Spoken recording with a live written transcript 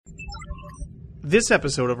This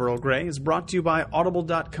episode of Earl Grey is brought to you by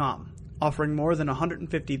Audible.com, offering more than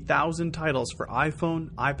 150,000 titles for iPhone,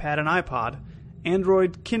 iPad, and iPod,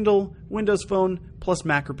 Android, Kindle, Windows Phone, plus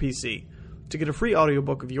Mac or PC. To get a free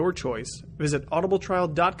audiobook of your choice, visit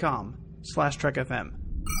audibletrial.com/TrekFM.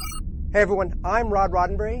 Hey everyone, I'm Rod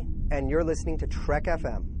Roddenberry, and you're listening to Trek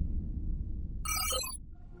FM.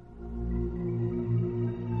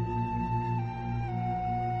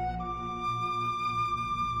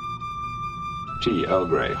 Tea, Earl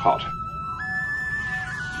Grey, hot.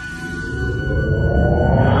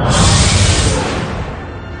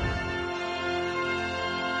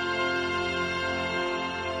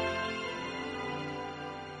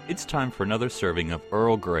 It's time for another serving of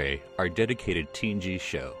Earl Grey, our dedicated TNG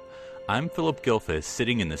show. I'm Phillip Gilfus,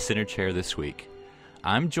 sitting in the center chair this week.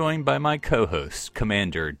 I'm joined by my co-host,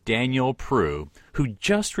 Commander Daniel Proulx, who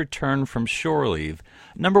just returned from shore leave.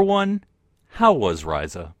 Number one, how was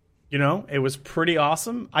Risa? You know, it was pretty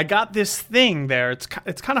awesome. I got this thing there. It's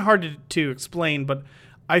kind of hard to explain, but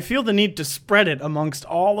I feel the need to spread it amongst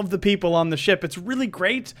all of the people on the ship. It's really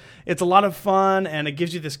great. It's a lot of fun, and it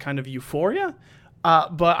gives you this kind of euphoria.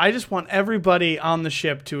 But I just want everybody on the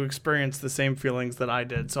ship to experience the same feelings that I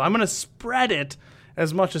did. So I'm going to spread it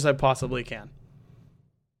as much as I possibly can.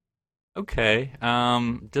 Okay.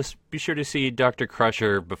 Just be sure to see Dr.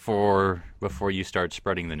 Crusher before you start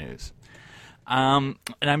spreading the news. And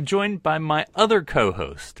I'm joined by my other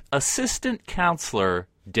co-host, Assistant Counselor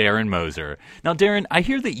Darren Moser. Now, Darren, I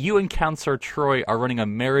hear that you and Counselor Troi are running a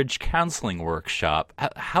marriage counseling workshop.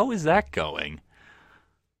 How is that going?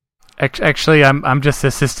 Actually, I'm just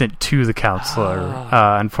assistant to the counselor.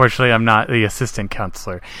 Unfortunately, I'm not the assistant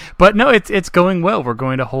counselor. But no, it's going well. We're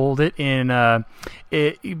going to hold it in.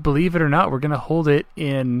 Believe it or not, we're going to hold it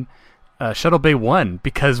in Shuttle Bay 1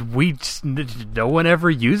 because no one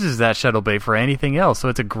ever uses that Shuttle Bay for anything else. So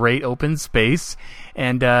it's a great open space,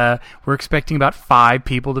 and we're expecting about 5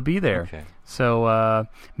 people to be there. Okay. So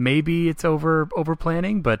maybe it's over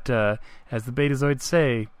planning, but as the Betazoids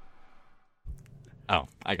say. Oh,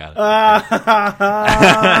 I got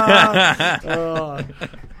it.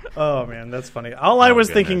 Oh, man, that's funny. All I was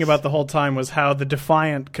thinking about the whole time was how the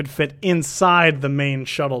Defiant could fit inside the main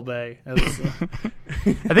shuttle bay. I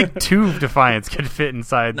think 2 Defiants could fit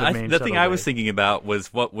inside the main shuttle bay. The thing I was thinking about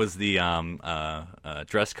was what was the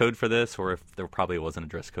dress code for this, or if there probably wasn't a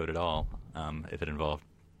dress code at all, if it involved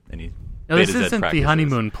any. No, this isn't the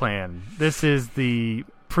honeymoon plan. This is the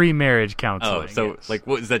pre-marriage counseling. Oh, so yes.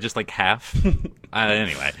 What is that? Just like half?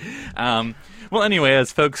 Anyway, anyway,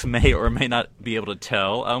 as folks may or may not be able to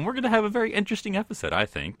tell, we're going to have a very interesting episode, I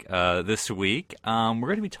think, this week. We're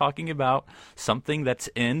going to be talking about something that's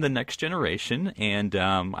in the next generation, and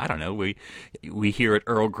I don't know. We here at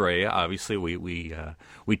Earl Grey, obviously, we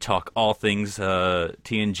talk all things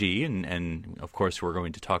TNG, and of course, we're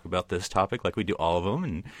going to talk about this topic like we do all of them,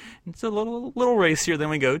 and it's a little racier than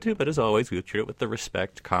we go to, but as always, we treat it with the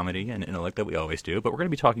respect, comedy, and intellect that we always do. But we're going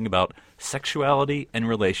to be talking about sexuality and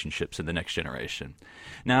relationships in the next generation.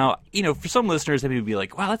 Now, for some listeners, they may be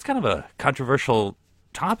like, wow, that's kind of a controversial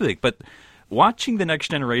topic, but watching the next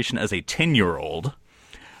generation as a 10-year-old,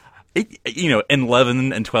 and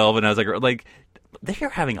 11 and 12, and I was like, they are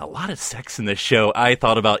having a lot of sex in this show. I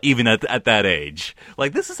thought about even at that age.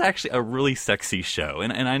 Like, this is actually a really sexy show.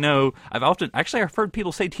 And I know I've heard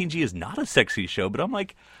people say TNG is not a sexy show, but I'm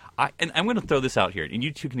like, and I'm going to throw this out here, and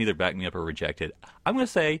you two can either back me up or reject it. I'm going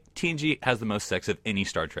to say TNG has the most sex of any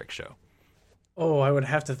Star Trek show. Oh, I would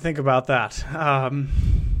have to think about that.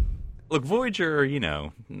 Look, Voyager,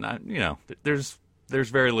 there's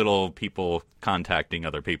very little people contacting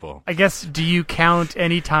other people. I guess, do you count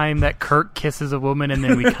any time that Kirk kisses a woman and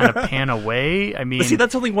then we kind of pan away? I mean, but see,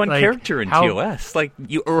 that's only one character in TOS. Like,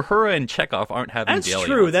 Uhura and Chekhov aren't having. That's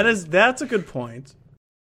true. That's a good point.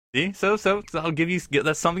 See, so I'll give you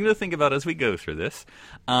that's something to think about as we go through this.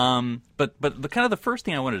 But the kind of the first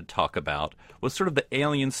thing I wanted to talk about was sort of the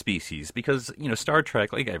alien species, because Star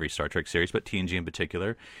Trek, like every Star Trek series, but TNG in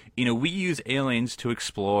particular, we use aliens to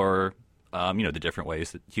explore the different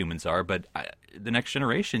ways that humans are, but the Next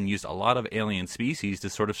Generation used a lot of alien species to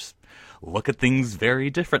sort of look at things very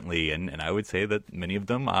differently, and I would say that many of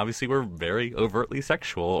them obviously were very overtly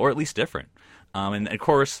sexual, or at least different. And of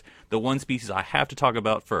course, the one species I have to talk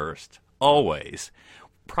about first, always,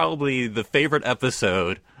 probably the favorite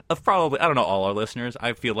episode of I don't know, all our listeners.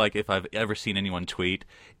 I feel like if I've ever seen anyone tweet,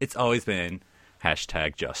 it's always been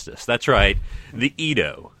 #Justice. That's right, the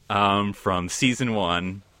Edo from season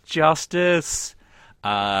 1. Justice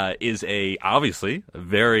is obviously a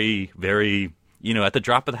very, very, at the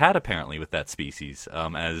drop of the hat apparently with that species,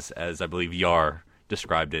 as I believe Yar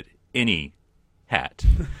described it, any hat.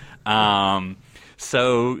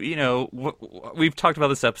 So, we've talked about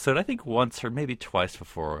this episode, I think, once or maybe twice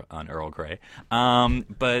before on Earl Grey.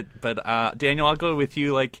 But Daniel, I'll go with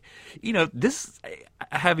you. Like, this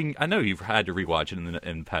I know you've had to rewatch it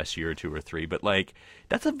in the past year or two or three, but like,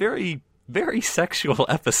 that's a very, very sexual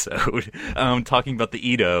episode. Talking about the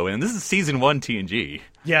Edo, and this is season 1 TNG.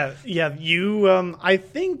 Yeah. You, I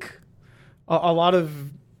think a lot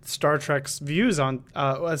of Star Trek's views on,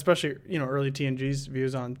 especially early TNG's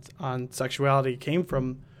views on sexuality came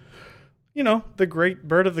from, the great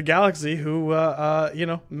bird of the galaxy who,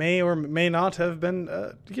 may or may not have been,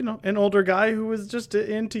 an older guy who was just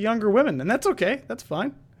into younger women, and that's okay. That's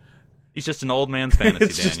fine. He's just an old man's fantasy.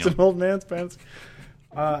 It's just an old man's fantasy.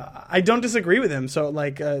 I don't disagree with him. So,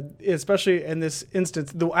 like, especially in this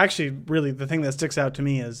instance, really, the thing that sticks out to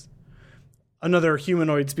me is another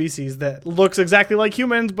humanoid species that looks exactly like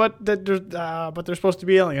humans, but they're supposed to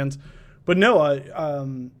be aliens. But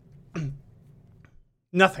no,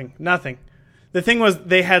 nothing. The thing was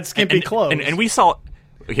they had skimpy clothes, and we saw.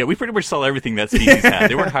 Yeah, we pretty much saw everything that species had.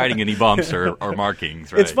 They weren't hiding any bumps or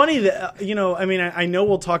markings, right? It's funny that, I know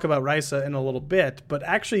we'll talk about Risa in a little bit, but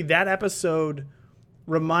actually that episode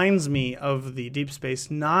reminds me of the Deep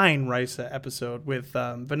Space Nine Risa episode with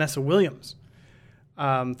Vanessa Williams.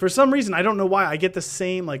 For some reason, I don't know why, I get the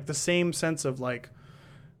same sense of like,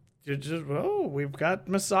 we've got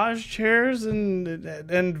massage chairs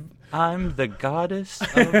and I'm the goddess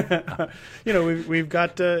of... we've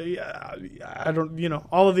got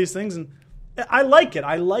all of these things, and I like it.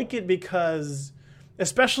 I like it because,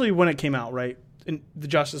 especially when it came out, right? And The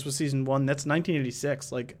Justice was season 1. That's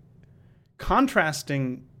 1986. Like,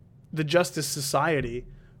 contrasting the Justice Society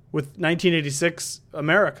with 1986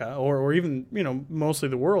 America, or even mostly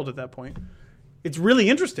the world at that point. It's really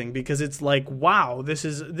interesting because it's like, wow, this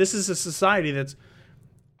is a society that's.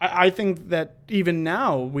 I think that even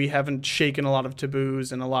now we haven't shaken a lot of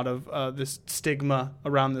taboos and a lot of this stigma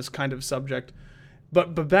around this kind of subject,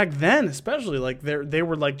 but back then especially, like they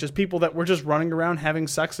were like just people that were just running around having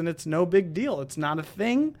sex, and it's no big deal. It's not a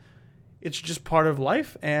thing. It's just part of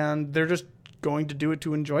life, and they're just going to do it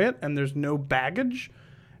to enjoy it, and there's no baggage,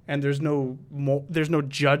 and there's no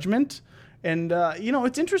judgment, and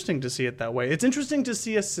it's interesting to see it that way. It's interesting to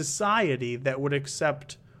see a society that would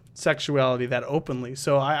accept sexuality that openly.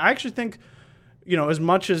 So I actually think, as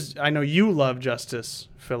much as I know you love Justice,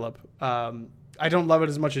 Philip, I don't love it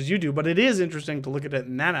as much as you do, but it is interesting to look at it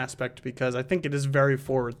in that aspect because I think it is very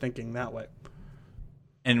forward thinking that way.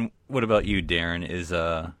 And what about you,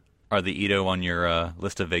 Darren? Are the Edo on your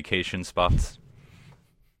list of vacation spots?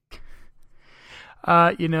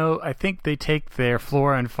 I think they take their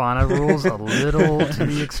flora and fauna rules a little to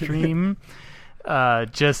the extreme.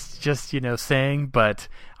 Just saying, but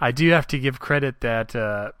I do have to give credit that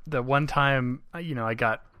the one time I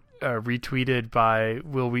got retweeted by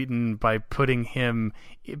Will Wheaton by putting him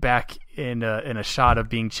back in a shot of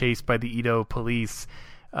being chased by the Edo police.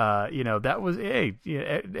 That was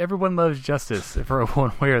everyone loves justice for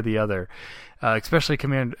one way or the other, especially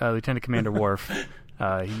Lieutenant Commander Worf.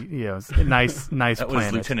 Nice that planet.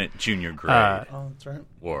 Was Lieutenant Junior Grey. That's right.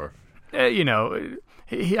 Worf.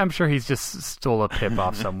 I'm sure he's just stole a pip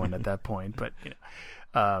off someone at that point, but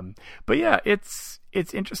yeah, it's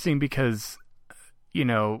interesting because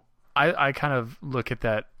I kind of look at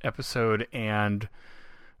that episode and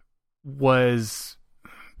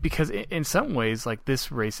because in some ways, like,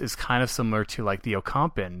 this race is kind of similar to like the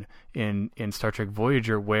Ocampan in Star Trek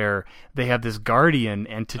Voyager, where they have this guardian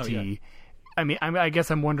entity. Oh, yeah. I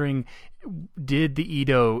guess I'm wondering, did the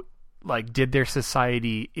Edo, like, did their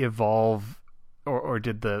society evolve? Or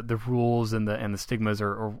did the rules and the stigmas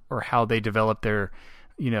or how they developed their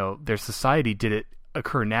society, did it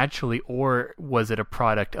occur naturally, or was it a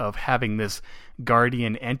product of having this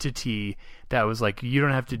guardian entity that was like, you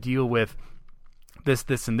don't have to deal with this,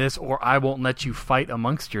 and this, or I won't let you fight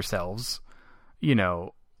amongst yourselves,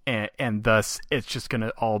 and thus it's just going to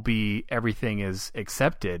all be, everything is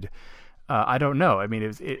accepted. I don't know.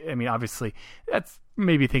 Obviously that's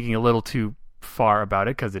maybe thinking a little too far about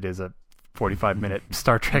it because it is a 45-minute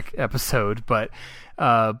Star Trek episode, but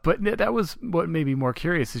that was what made me more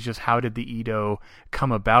curious, is just how did the Edo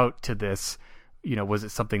come about to this? Was it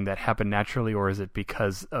something that happened naturally, or is it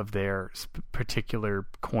because of their particular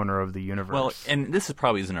corner of the universe? Well, and this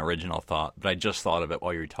probably isn't an original thought, but I just thought of it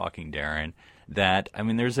while you were talking, Darren, that,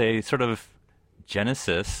 there's a sort of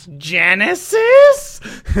Genesis,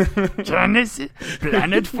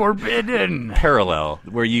 Planet Forbidden parallel,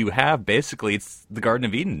 where you have basically, it's the Garden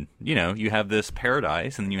of Eden. You have this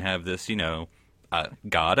paradise, and then you have this,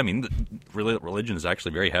 God. I mean, religion is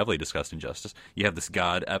actually very heavily discussed in Justice. You have this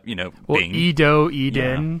God, Well, being.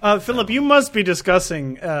 Eden. Philip, you must be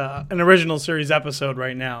discussing an original series episode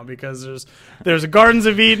right now, because there's a Gardens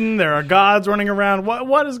of Eden, there are gods running around.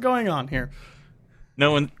 What is going on here?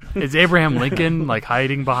 No one Is Abraham Lincoln like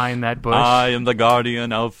hiding behind that bush? I am the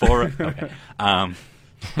guardian of forest. Okay.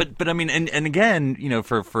 But I mean, and again,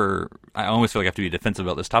 for I always feel like I have to be defensive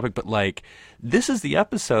about this topic, but like this is the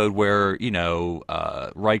episode where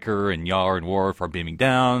Riker and Yar and Worf are beaming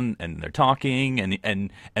down and they're talking,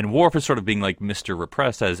 and Worf is sort of being like Mr.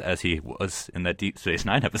 Repressed as he was in that Deep Space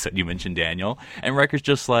Nine episode you mentioned, Daniel, and Riker's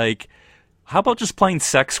just like, how about just plain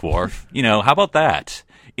sex, Worf? How about that?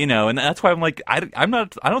 And that's why I'm like, I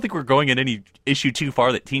don't think we're going in any issue too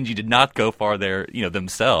far that TNG did not go far there,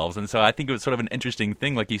 themselves. And so I think it was sort of an interesting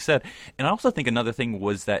thing, like you said. And I also think another thing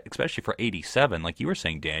was that, especially for 87, like you were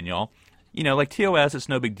saying, Daniel, like TOS, it's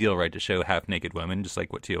no big deal, right, to show half-naked women, just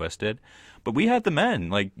like what TOS did. But we had the men,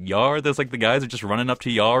 like Yar, there's like the guys are just running up to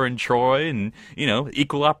Yar and Troi, and,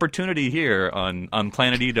 equal opportunity here on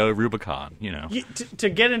Planet Edo, Rubicon, To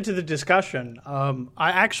get into the discussion,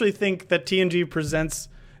 I actually think that TNG presents,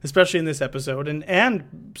 especially in this episode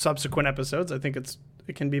and subsequent episodes, I think it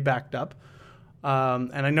can be backed up.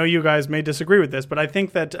 And I know you guys may disagree with this, but I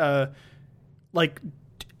think that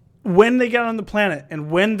when they get on the planet and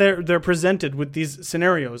when they're presented with these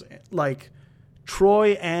scenarios, like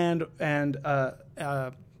Troi and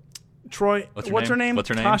Troi, what's her name?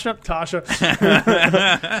 Tasha.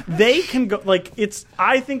 They can go, like,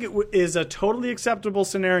 I think it is a totally acceptable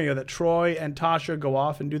scenario that Troi and Tasha go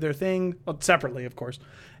off and do their thing, separately, of course.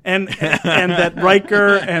 And that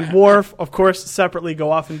Riker and Worf, of course, separately go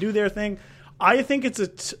off and do their thing. I think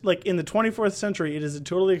it's in the 24th century, it is a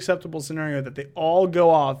totally acceptable scenario that they all go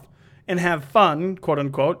off and have fun, quote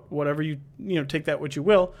unquote, whatever take that what you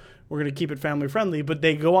will. We're going to keep it family friendly, but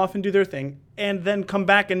they go off and do their thing and then come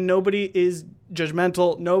back and nobody is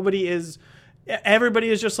judgmental. Everybody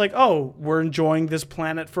is just like, oh, we're enjoying this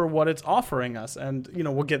planet for what it's offering us. And,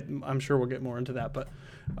 I'm sure we'll get more into that, but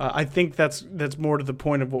I think that's more to the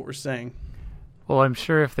point of what we're saying. Well, I'm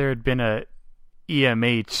sure if there had been a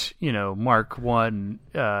EMH, Mark 1,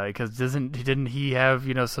 because didn't he have,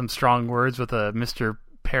 some strong words with a Mr.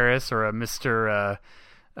 Paris or a Mr.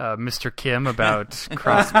 Kim about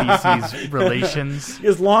cross-species relations?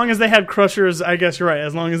 As long as they had crushers, I guess you're right.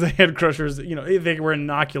 As long as they had crushers, they were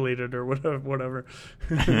inoculated or whatever.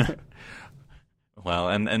 Well,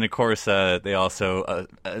 and of course, they also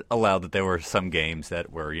allowed that there were some games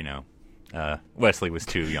that were, Wesley was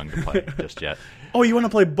too young to play just yet. Oh, you want to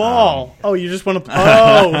play ball? You just want to.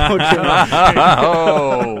 Oh,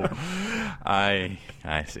 okay.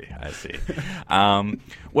 I see.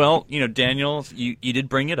 Well, Daniel, you did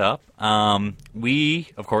bring it up. We,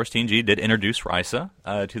 of course, TNG did introduce Risa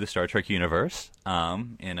to the Star Trek universe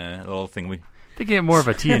in a little thing we. They get more of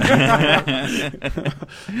a TNG.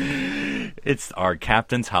 It's our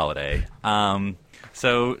captain's holiday.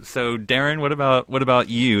 So Darren, what about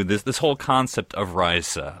you? This whole concept of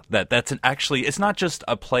Risa, that's it's not just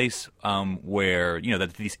a place where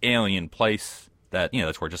that these alien place that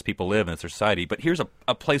that's where just people live and it's their society, but here's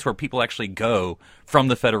a place where people actually go from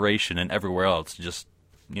the Federation and everywhere else, just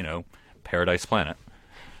Paradise Planet.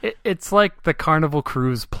 It's like the Carnival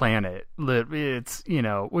Cruise planet. It's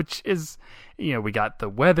which is we got the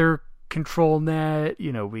weather control net,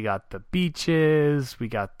 we got the beaches, we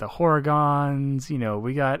got the horga'hns,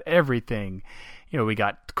 we got everything. We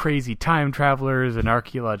got crazy time travelers and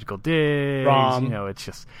archaeological digs. It's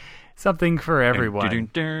just something for everyone.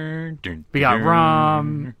 We got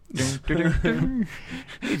Rom.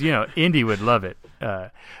 Indy would love it.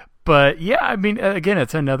 But yeah, I mean, again,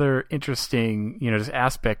 it's another interesting, just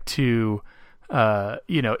aspect to, is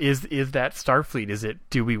that Starfleet?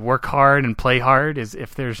 Do we work hard and play hard?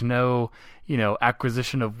 If there's no,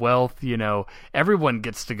 acquisition of wealth, everyone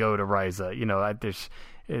gets to go to Risa.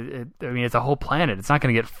 It's a whole planet. It's not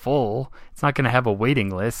going to get full. It's not going to have a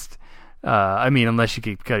waiting list. Unless you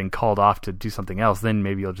keep getting called off to do something else, then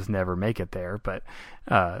maybe you'll just never make it there. But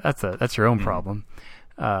that's your own problem.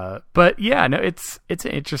 But yeah, no, it's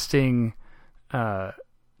an interesting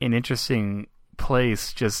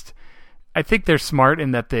place. Just, I think they're smart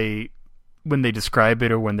in that when they describe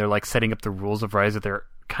it or when they're like setting up the rules of Risa, they're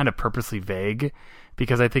kind of purposely vague.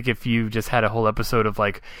 Because I think if you just had a whole episode of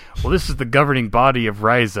like, well, this is the governing body of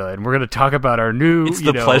Risa, and we're going to talk about our new, it's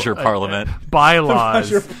the pleasure parliament bylaws.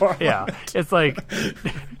 Yeah, it's like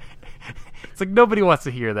nobody wants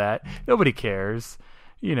to hear that. Nobody cares.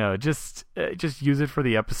 Just use it for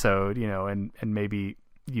the episode. And maybe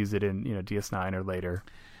use it in DS9 or later.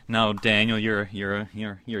 Now, Daniel, you're a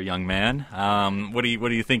young man. What do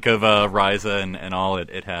you think of Risa and all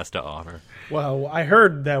it has to offer? Well, I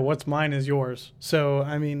heard that what's mine is yours. So,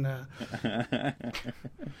 I mean...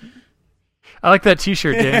 I like that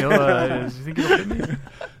T-shirt, Daniel. Do you think it'll fit me?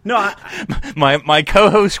 No, my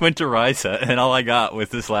co-host went to Risa, and all I got was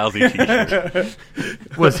this lousy T-shirt.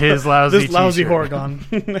 Was his lousy this lousy T-shirt.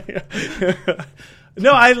 horga'hn.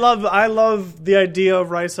 No, I love the idea of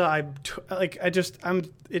Risa.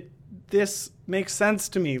 This makes sense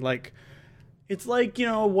to me. Like, it's like,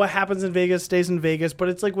 what happens in Vegas stays in Vegas, but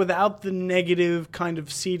it's like without the negative kind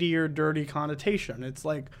of seedy or dirty connotation. It's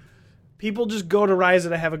like people just go to Risa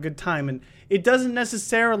to have a good time, and it doesn't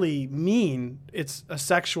necessarily mean it's a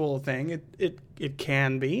sexual thing. It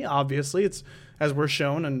can be, obviously. It's, as we're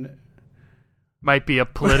shown, and might be a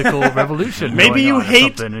political revolution. Maybe you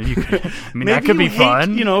hate. And you could, Maybe that could you be hate,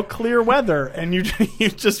 fun. Clear weather, and you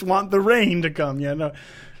just want the rain to come.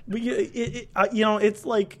 It's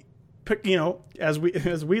like, as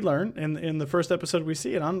we learn in the first episode, we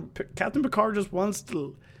see it on Captain Picard just wants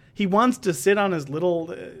to sit on his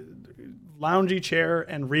little loungy chair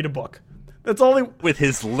and read a book. That's all with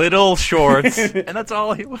his little shorts, and that's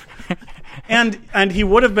all he. and he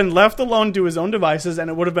would have been left alone to his own devices, and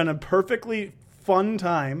it would have been a perfectly fun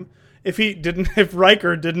time if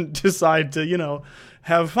Riker didn't decide to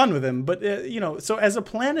have fun with him. But so as a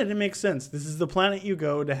planet, it makes sense. This is the planet you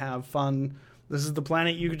go to have fun. This is the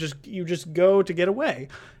planet you just go to get away,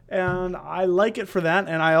 and I like it for that.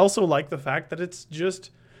 And I also like the fact that it's just,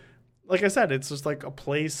 like I said, it's just like a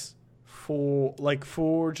place for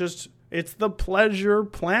just. It's the pleasure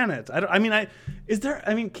planet.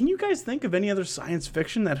 Can you guys think of any other science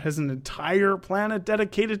fiction that has an entire planet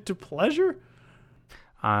dedicated to pleasure?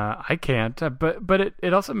 I can't, but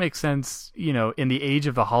it also makes sense, in the age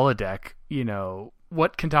of the holodeck,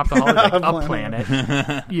 what can top the holodeck? A planet,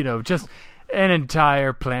 just an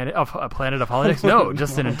entire planet of a planet of holodecks. No,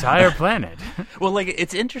 just an entire planet. Well,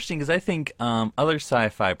 it's interesting because I think other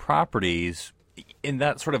sci-fi properties in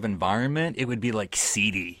that sort of environment, it would be like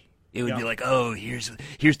Ceti. It would be like, oh, here's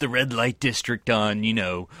the red light district on,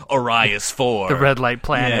 Orias 4. The red light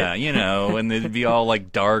planet. Yeah, and it'd be all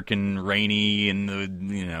like dark and rainy and I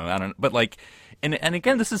don't know. But and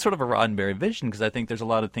again, this is sort of a Roddenberry vision because I think there's a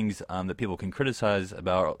lot of things that people can criticize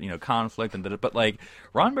about, conflict but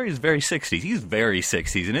Roddenberry is very 60s. He's very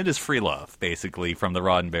 60s, and it is free love basically from the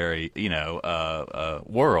Roddenberry,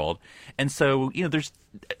 world. And so, there's,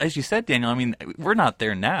 as you said, Daniel, I mean, we're not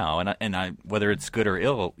there now, and I whether it's good or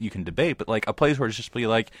ill, you can debate. But a place where it's just be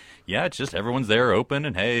like, yeah, it's just everyone's there, open,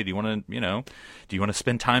 and hey, do you want to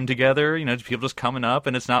spend time together? People just coming up,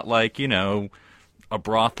 and it's not like a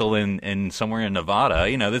brothel in somewhere in Nevada.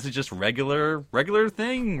 This is just regular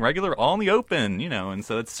thing, all in the open. And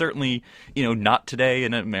so it's certainly not today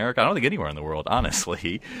in America. I don't think anywhere in the world,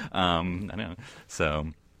 honestly. I know so.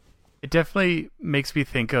 It definitely makes me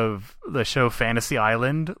think of the show Fantasy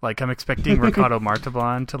Island. I'm expecting Ricardo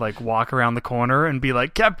Montalban to walk around the corner and be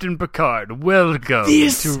like, Captain Picard, welcome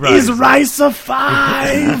this to Risa. Is Risa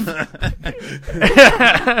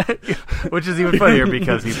 5! Which is even funnier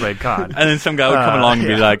because he played Khan. And then some guy would come along and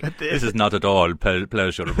be like, this is not at all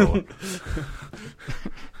pleasurable.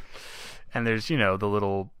 And there's, the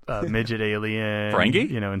little midget alien.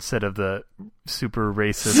 Ferengi? Instead of the super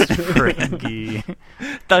racist Ferengi.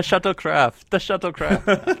 The shuttlecraft.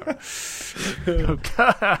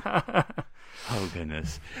 Oh,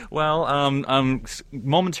 goodness. Well, I'm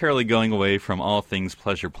momentarily going away from all things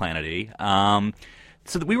pleasure planety.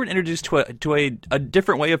 So that we were introduced to a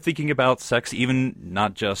different way of thinking about sex, even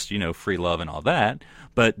not just, free love and all that,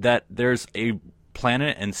 but that there's a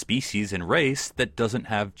planet and species and race that doesn't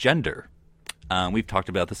have gender. We've talked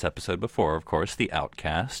about this episode before, of course, the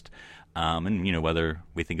Outcast, and whether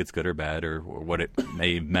we think it's good or bad or what it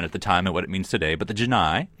may have meant at the time and what it means today. But the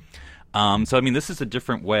Genii. So I mean, this is a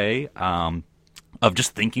different way of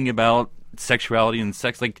just thinking about sexuality and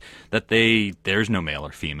sex, that there's no male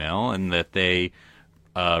or female, and that they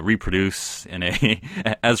reproduce in a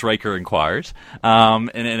as Riker inquires, and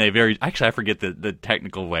in a very, actually I forget the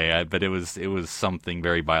technical way, but it was something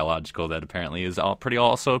very biological that apparently is pretty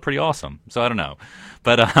awesome. So I don't know,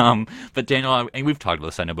 but Daniel, and we've talked about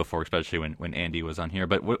this I know before, especially when Andy was on here.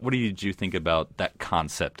 But what did you think about that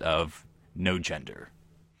concept of no gender?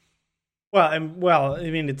 Well, I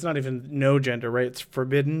mean, it's not even no gender, right? It's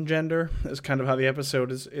forbidden gender. Is kind of how the episode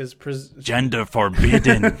is gender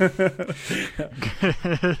forbidden.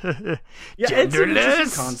 Yeah, it's an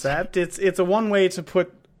interesting concept. It's a one way to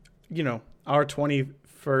put, our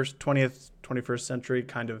 21st century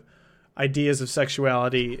kind of ideas of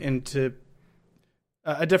sexuality into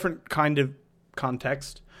a different kind of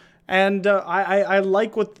context. And I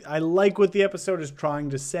like what the episode is trying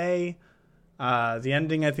to say. The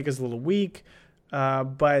ending, I think, is a little weak.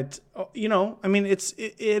 But I mean, it's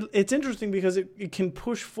interesting because it can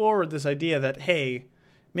push forward this idea that, hey,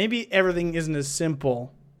 maybe everything isn't as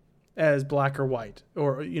simple as black or white,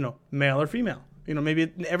 or male or female.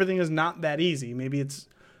 Maybe everything is not that easy. Maybe it's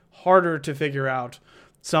harder to figure out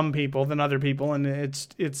some people than other people, and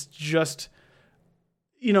it's just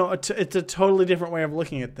it's a totally different way of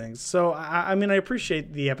looking at things. So I mean, I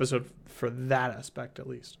appreciate the episode for that aspect at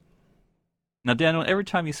least. Now, Daniel, every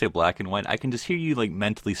time you say black and white, I can just hear you like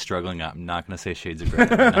mentally struggling. I'm not going to say shades of gray.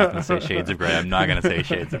 I'm not going to say shades of gray. I'm not going to say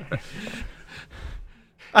shades of gray.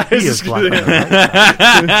 He is black.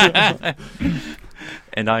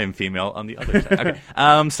 And I am female on the other side.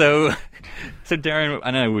 Okay. So Darren,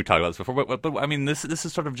 I know we've talked about this before, but I mean, this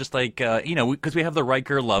is sort of just like, because we have the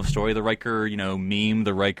Riker love story, the Riker, meme,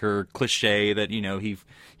 the Riker cliche that, he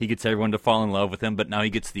gets everyone to fall in love with him, but now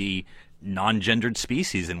he gets the non-gendered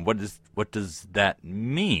species, and what does that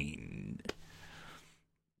mean?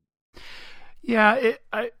 Yeah,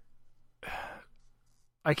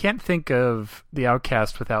 I can't think of the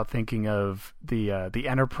Outcast without thinking of the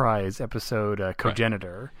Enterprise episode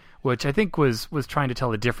Cogenitor, right, which I think was trying to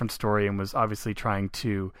tell a different story and was obviously trying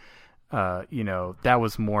to, that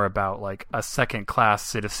was more about like a second-class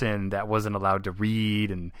citizen that wasn't allowed to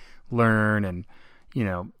read and learn and,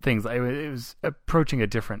 things. It was approaching a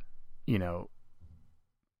different,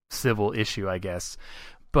 civil issue, I guess.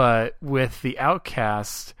 But with the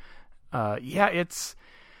Outcast, it's...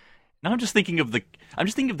 Now I'm just thinking of the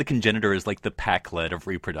congenitor as like the pack-led of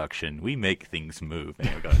reproduction. We make things move.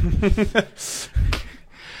 Anyway, go ahead.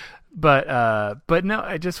 But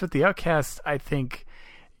no, just with the Outcast, I think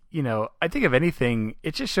of anything,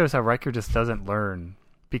 it just shows how Riker just doesn't learn,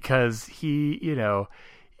 because he,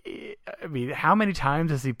 I mean, how many times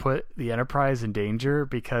has he put the Enterprise in danger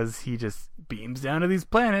because he just beams down to these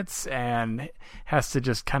planets and has to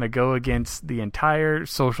just kind of go against the entire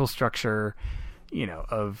social structure,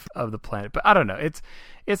 of the planet. But I don't know.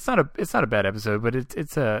 It's not a bad episode, but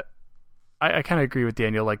I kind of agree with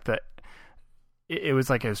Daniel. Like it was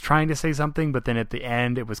like it was trying to say something, but then at the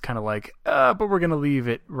end it was kind of like, but we're gonna leave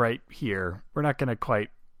it right here. We're not gonna quite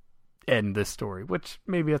end this story, which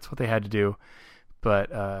maybe that's what they had to do.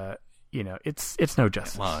 But it's no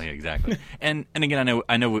justice. Well, yeah, exactly. and again,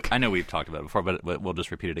 I know we've talked about it before, but we'll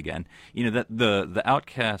just repeat it again. That the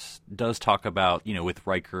Outcast does talk about, with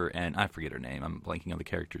Riker, and I forget her name. I'm blanking on the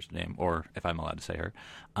character's name, or if I'm allowed to say her.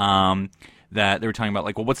 That they were talking about,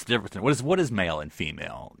 like, well, what's the difference? What is male and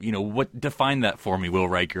female? What define that for me, Will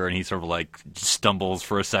Riker? And he sort of like stumbles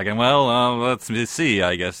for a second. Well, let's see.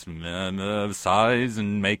 I guess size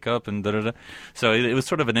and makeup and da da da. So it was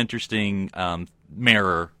sort of an interesting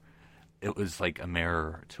mirror. It was like a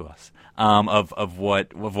mirror to us of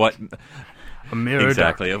what a mirror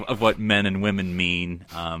exactly of what men and women mean,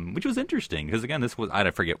 which was interesting because again, this was,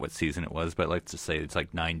 I forget what season it was, but let's just say it's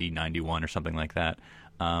like 90, 91 or something like that.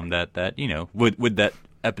 Would that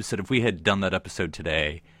episode, if we had done that episode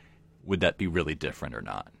today, would that be really different or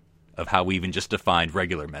not? Of how we even just defined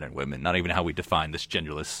regular men and women, not even how we define this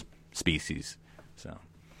genderless species. So,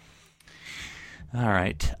 all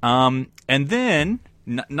right, and then.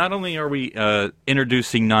 Not only are we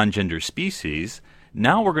introducing non-gender species,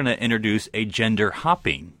 now we're going to introduce a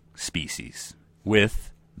gender-hopping species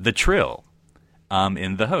with the Trill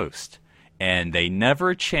in the host. And they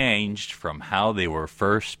never changed from how they were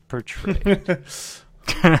first portrayed.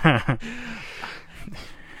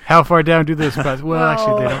 How far down do those spots? Well,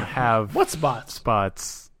 actually, they don't have what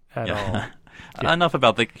spots at all. Yeah. Enough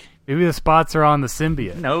about the... Maybe the spots are on the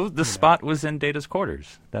symbiote. No, the spot was in Data's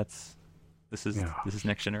quarters. This is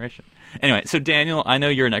Next Generation. Anyway, so Daniel, I know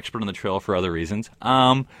you're an expert on the Trill for other reasons.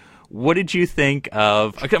 What did you think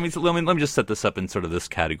of? Okay, so let me just set this up in sort of this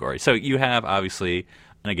category. So you have obviously,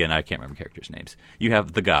 and again, I can't remember characters' names. You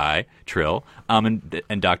have the guy Trill, and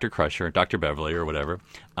Dr. Crusher, Dr. Beverly, or whatever.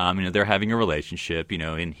 They're having a relationship,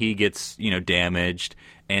 and he gets damaged,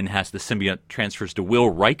 and has the symbiote transfers to Will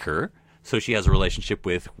Riker. So she has a relationship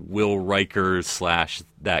with Will Riker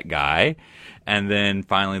 / that guy. And then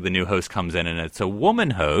finally the new host comes in and it's a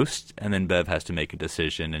woman host. And then Bev has to make a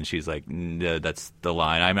decision. And she's like, that's the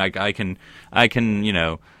line. I mean, I can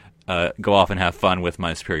go off and have fun with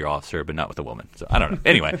my superior officer, but not with a woman. So I don't know.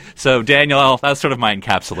 Anyway, so Daniel, that's sort of my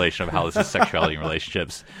encapsulation of how this is sexuality and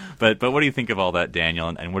relationships. But what do you think of all that, Daniel?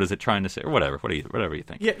 And what is it trying to say? Or whatever. Whatever you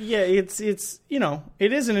think. Yeah. It's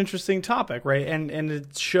it is an interesting topic, right? And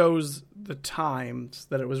it shows the times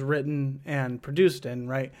that it was written and produced in,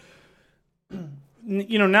 right?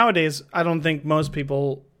 Nowadays, I don't think most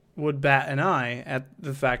people would bat an eye at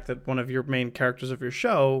the fact that one of your main characters of your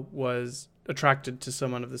show was attracted to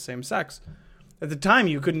someone of the same sex. At the time,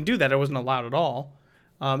 you couldn't do that. It wasn't allowed at all.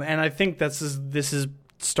 And I think this is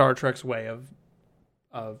Star Trek's way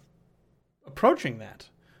of approaching that.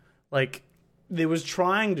 Like, it was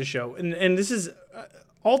trying to show, and this is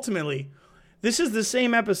ultimately, this is the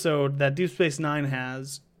same episode that Deep Space Nine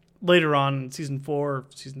has later on in season 4,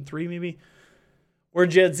 season 3 maybe, where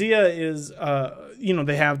Jadzia is,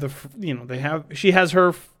 she has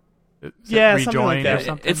her, something like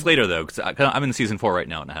that. It's later though, because I'm in season 4 right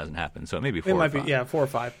now and it hasn't happened, so it may be 4 or 5. 4 or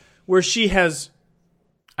 5, where she has.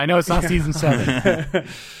 I know it's not season 7,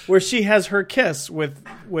 where she has her kiss with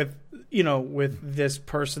this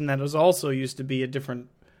person that was also used to be a different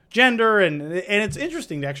gender, and it's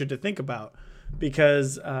interesting actually to think about,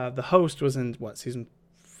 because the host was in season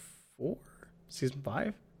 4, season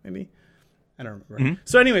 5 maybe, I don't remember. Mm-hmm.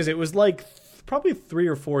 So anyways, it was like probably 3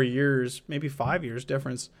 or 4 years, maybe 5 years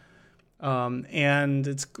difference,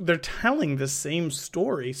 and they're telling the same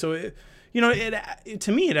story. So it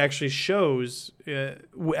to me, it actually shows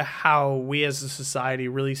how we as a society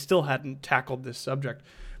really still hadn't tackled this subject.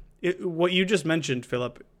 What you just mentioned,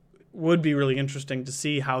 Phillip, would be really interesting to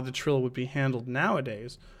see how the Trill would be handled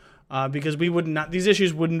nowadays, because these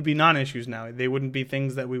issues wouldn't be non-issues now. They wouldn't be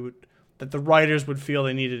things that the writers would feel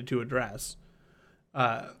they needed to address.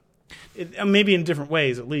 Maybe in different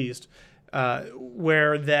ways, at least,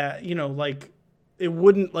 where that it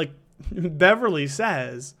wouldn't, like Beverly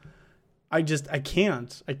says, I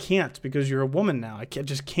can't because you're a woman now. I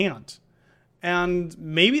just can't. And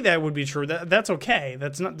maybe that would be true. That's okay.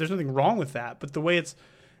 There's nothing wrong with that. But the way it's,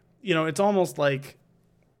 it's almost like,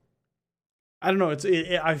 I don't know.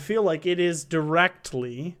 I feel like it is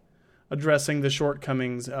directly addressing the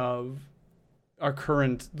shortcomings of our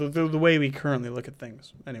current, the way we currently look at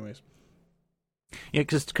things. Anyways. Yeah,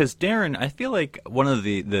 because Darren, I feel like one of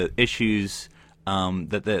the issues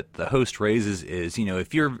that the host raises is,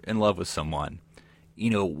 if you're in love with someone,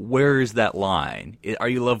 where is that line? Are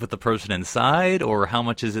you in love with the person inside, or how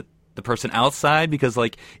much is it the person outside? Because,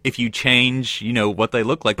 like, if you change, what they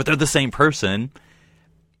look like, but they're the same person,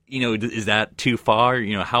 is that too far?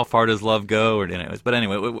 How far does love go? Or anyways, but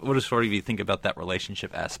anyway, what does sort of you think about that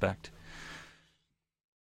relationship aspect?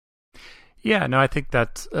 Yeah, no, I think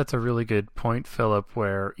that's a really good point, Phillip,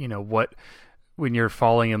 where, when you're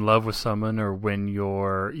falling in love with someone, or when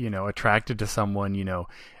you're, attracted to someone,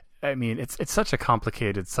 I mean, it's such a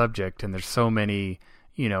complicated subject, and there's so many,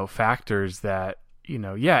 factors that,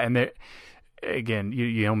 and there, again,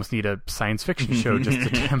 you almost need a science fiction show just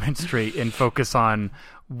to demonstrate and focus on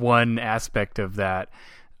one aspect of that.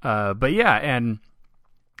 But yeah,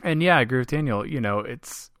 and yeah, I agree with Daniel.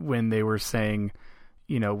 It's when they were saying,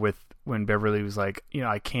 when Beverly was like,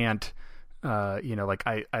 I can't, like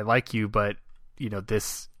I like you, but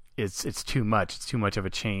this it's too much. It's too much of a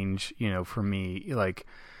change, for me. Like,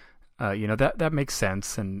 that makes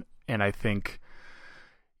sense, and I think,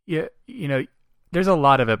 there's a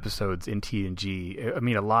lot of episodes in TNG. I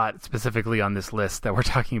mean, a lot specifically on this list that we're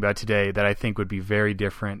talking about today that I think would be very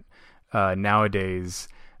different nowadays.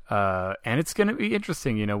 And it's going to be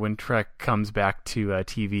interesting, when Trek comes back to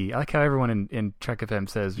TV. I like how everyone in Trek FM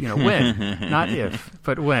says, when, not if,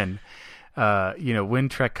 but when. When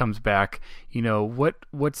Trek comes back,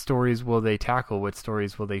 what stories will they tackle? What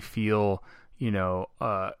stories will they feel,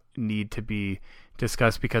 need to be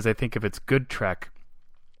discussed? Because I think if it's good Trek,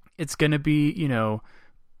 it's going to be,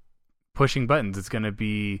 pushing buttons. It's going to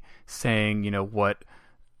be saying, what.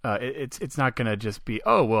 It's not going to just be,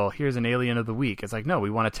 oh, well, here's an alien of the week. It's like, no, we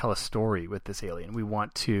want to tell a story with this alien. We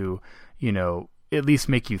want to, at least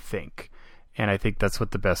make you think. And I think that's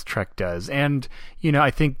what the best Trek does. And,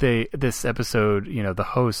 I think this episode, the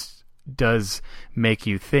host does make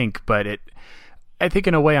you think, but I think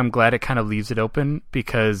in a way I'm glad it kind of leaves it open,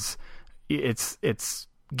 because it's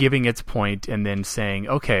giving its point and then saying,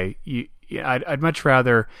 okay, I'd much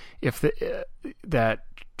rather if that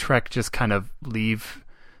Trek just kind of leave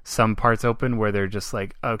some parts open where they're just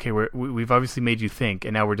like, okay, we've obviously made you think,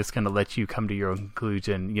 and now we're just going to let you come to your own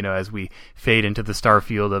conclusion, as we fade into the star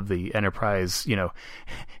field of the Enterprise,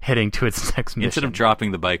 heading to its next mission. Instead of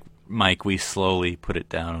dropping the mic, we slowly put it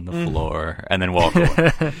down on the floor and then walk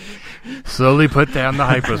away. Slowly put down the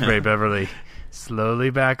hypospray, Beverly. Slowly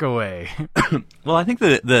back away. Well, I think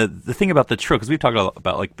the thing about the Trill, because we've talked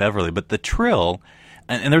about like Beverly, but the Trill,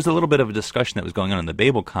 and there's a little bit of a discussion that was going on in the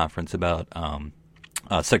Babel conference about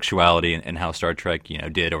sexuality and how Star Trek,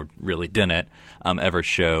 did or really didn't ever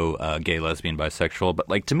show gay, lesbian, bisexual. But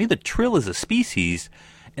like to me, the Trill is a species,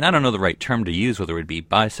 and I don't know the right term to use, whether it would be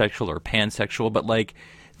bisexual or pansexual, but like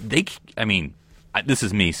this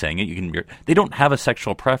is me saying it. They don't have a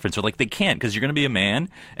sexual preference, or like they can't, because you're going to be a man,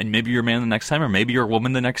 and maybe you're a man the next time, or maybe you're a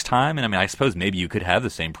woman the next time. And I mean, I suppose maybe you could have the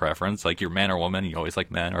same preference, like you're man or woman, you always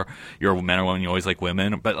like men, or you're a man or woman, you always like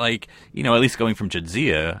women. But like, at least going from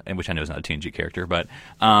Jadzia, and which I know is not a TNG character, but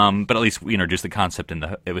at least we introduced the concept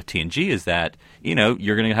with TNG is that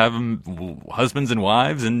you're going to have husbands and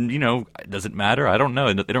wives, and it doesn't matter. I don't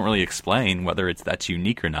know. They don't really explain whether that's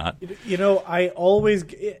unique or not. I always,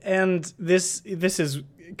 and this is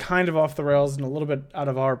kind of off the rails and a little bit out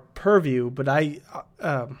of our purview, but I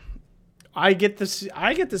get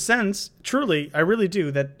the sense, truly, I really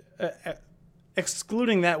do, that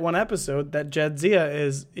excluding that one episode, that Jadzia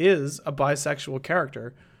is a bisexual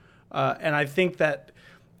character, and I think that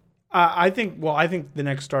I think the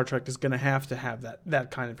next Star Trek is going to have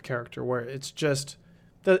that kind of character where it's just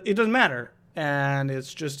it doesn't matter, and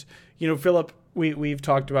it's just Phillip. We've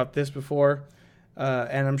talked about this before,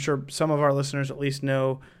 and I'm sure some of our listeners at least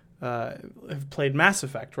know, have played Mass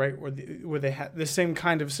Effect, right? Where they have the same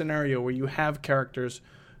kind of scenario where you have characters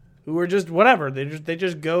who are just whatever. They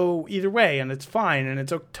just go either way, and it's fine, and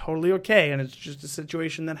it's totally okay, and it's just a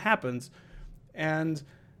situation that happens. And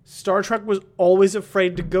Star Trek was always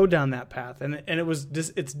afraid to go down that path, and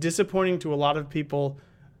it's disappointing to a lot of people.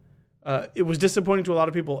 It was disappointing to a lot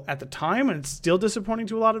of people at the time, and it's still disappointing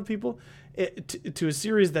to a lot of people. To a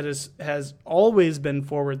series that has always been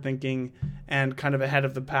forward thinking and kind of ahead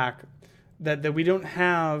of the pack, that we don't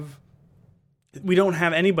have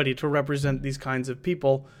anybody to represent these kinds of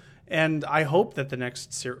people, and I hope that the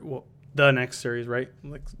next series, right?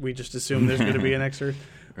 Like we just assume there's going to be a next series.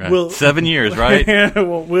 Right. 7 years, right?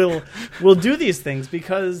 we'll do these things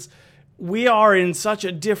because we are in such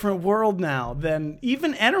a different world now than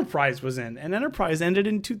even Enterprise was in, and Enterprise ended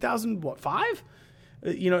in 2005.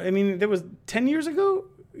 There was 10 years ago.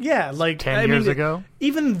 Yeah, like 10 years ago.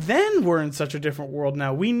 Even then, we're in such a different world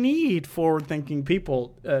now. We need forward-thinking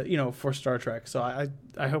people, for Star Trek. So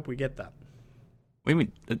I hope we get that. Wait a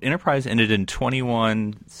minute, Enterprise ended in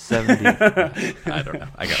 2170. I don't know.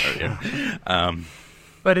 I got it. Yeah.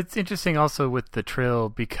 But it's interesting also with the Trill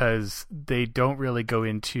because they don't really go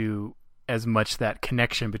into as much that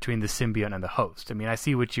connection between the symbiont and the host. I mean, I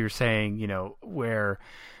see what you're saying. Where.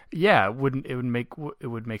 Yeah, it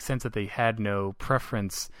would make sense that they had no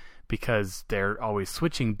preference because they're always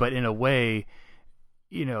switching, but in a way,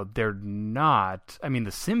 they're not. I mean,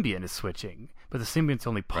 the symbiont is switching, but the symbiont's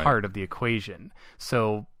only part of the equation.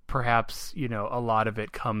 So perhaps, a lot of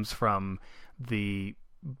it comes from the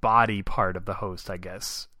body part of the host, I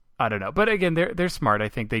guess. I don't know. But again, they're smart. I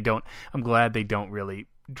think they don't. I'm glad they don't really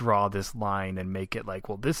draw this line and make it like,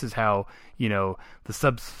 well, this is how the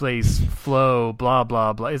subspace flow, blah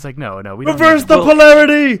blah blah. It's like no, we don't reverse the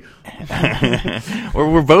polarity. Or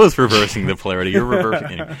we're both reversing the polarity. You're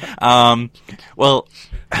reversing. Well,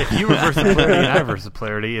 if you reverse the polarity and I reverse the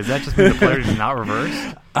polarity, is that just mean the polarity is not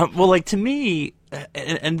reversed? Well, like to me.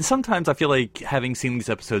 And sometimes I feel like having seen these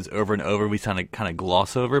episodes over and over, we kind of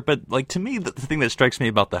gloss over it. But like to me, the thing that strikes me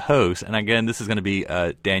about the host, and again, this is going to be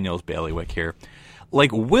Daniel's bailiwick here.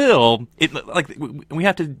 Like Will, we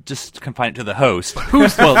have to just confine it to the host.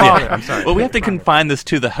 Who's the father? I'm sorry. Well, we have to confine this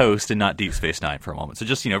to the host and not Deep Space Nine for a moment. So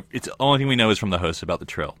just it's the only thing we know is from the host about the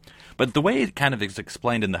Trill. But the way it kind of is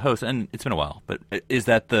explained in the host, and it's been a while, but is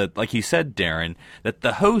that like you said, Darren, that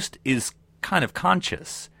the host is kind of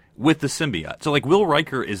conscious with the symbiote. So like Will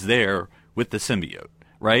Riker is there with the symbiote,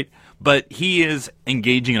 right? But he is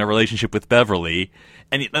engaging in a relationship with Beverly.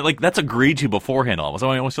 And like that's agreed to beforehand almost.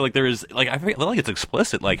 I almost feel like there is like I feel like it's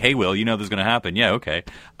explicit. Like, hey, Will, this is going to happen. Yeah, okay,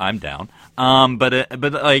 I'm down. But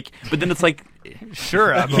then it's like,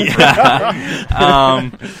 sure, I'm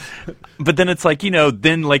yeah. But then it's like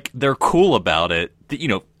then like they're cool about it.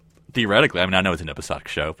 Theoretically, I mean, I know it's an episodic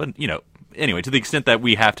show, but anyway, to the extent that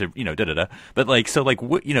we have to But like so, like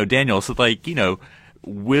Daniel, so like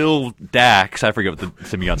Will Dax, I forget what the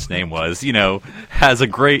symbiote's name was, has a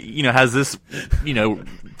great, has this,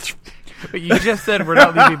 But you just said we're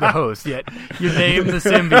not leaving the host yet. You named the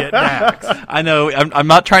symbiote Dax. I know. I'm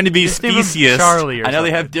not trying to be specious. Charlie or I know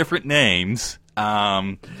something. they have different names.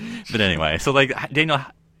 But anyway, so like Daniel,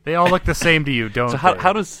 they all look the same to you, don't so they?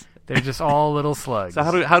 how does they're just all little slugs. So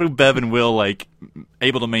how do Bev and Will like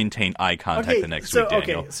able to maintain eye contact the next week,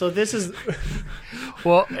 Daniel? Okay, so this is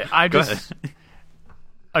well, I was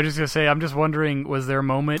just going to say, I'm just wondering, was there a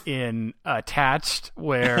moment in Attached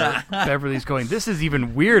where Beverly's going, this is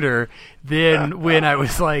even weirder than when I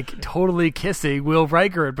was like totally kissing Will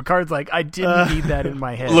Riker and Picard's like, I didn't need that in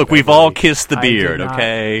my head. Look, Beverly. we've all kissed the beard,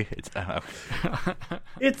 okay?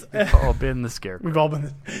 We've all been the scarecrow. We've all been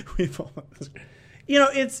the scarecrow.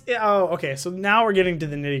 okay. So now we're getting to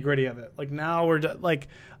the nitty gritty of it. Like now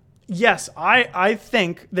yes, I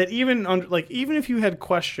think that even if you had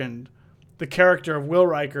questioned the character of Will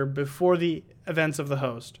Riker before the events of The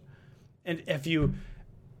Host, and if you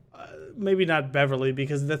maybe not Beverly,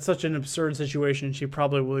 because that's such an absurd situation, she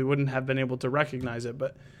probably wouldn't have been able to recognize it.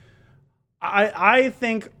 But I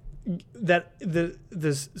think that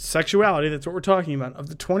this sexuality, that's what we're talking about, of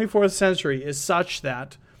the 24th century is such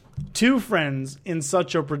that two friends in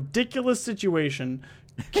such a ridiculous situation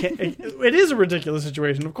it is a ridiculous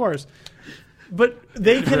situation, of course, but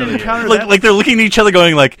they can encounter that. Like they're looking at each other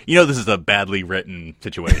going like, this is a badly written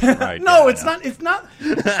situation, right? No, it's not. It's not.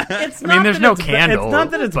 It's not. There's no candle. It's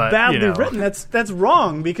not that it's badly written. That's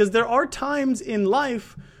wrong, because there are times in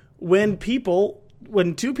life when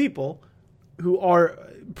two people who are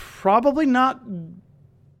probably not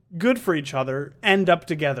good for each other end up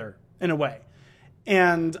together in a way,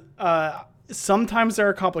 and sometimes there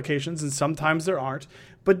are complications and sometimes there aren't.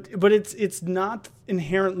 But it's not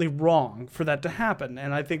inherently wrong for that to happen,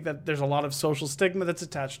 and I think that there's a lot of social stigma that's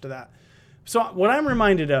attached to that. So what I'm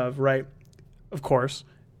reminded of, right, of course,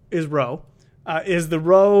 is the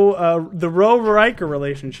Riker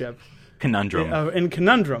relationship conundrum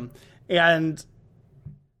Conundrum, and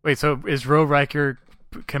wait, so is Riker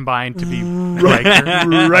combined to be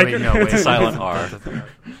Riker? Riker, no, wait, silent R,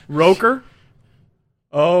 Roker.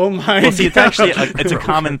 Oh my! Well, see, it's actually it's a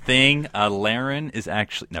common thing. Laren is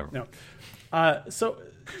actually no. So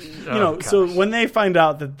so when they find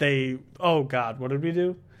out that oh God, what did we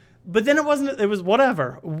do? But then it wasn't. It was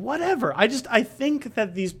whatever. I think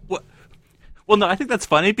that these. Well, no, I think that's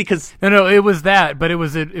funny because no, it was that, but it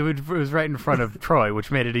was right in front of Troi, which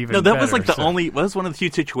made it even. No, that better, was like was one of the few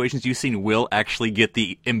situations you've seen Will actually get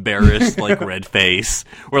the embarrassed red face,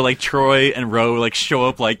 where Troi and Ro show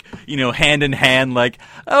up hand in hand,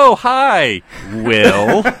 oh hi,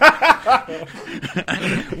 Will.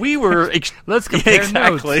 We were let's compare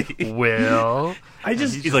exactly notes, Will.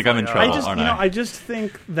 He's like, I'm in trouble, aren't I? I just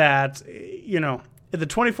think that in the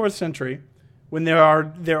 24th century, when there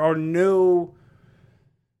are no,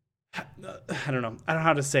 I don't know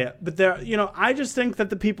how to say it, but I just think that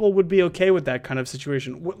the people would be okay with that kind of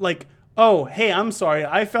situation. Oh, hey, I'm sorry,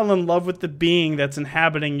 I fell in love with the being that's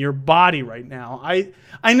inhabiting your body right now. I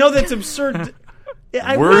know that's absurd.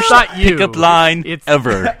 Worst pickup line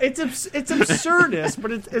ever. It's absurdist,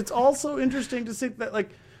 but it's also interesting to think that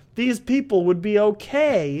these people would be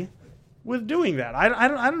okay with doing that.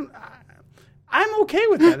 I'm okay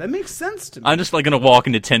with that. That makes sense to me. I'm just gonna walk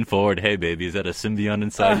into 10 forward. Hey, baby, is that a symbiont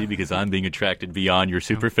inside you? Because I'm being attracted beyond your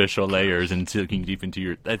superficial layers and looking deep into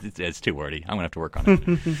your. It's too wordy. I'm gonna have to work on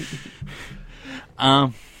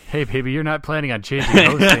it. Hey, baby, you're not planning on changing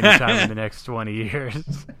hosts anytime in the next 20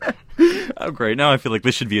 years. Oh, great. Now I feel like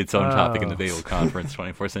this should be its own topic in the Bagel Conference,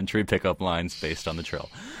 24th century pickup lines based on the Trill.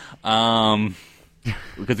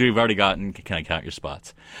 Because we've already gotten, can I count your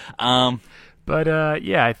spots? But,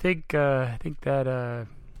 I think that's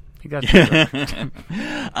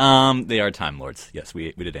they are Time Lords. Yes,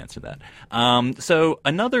 we did answer that. So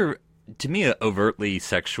another, to me, overtly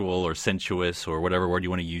sexual or sensuous or whatever word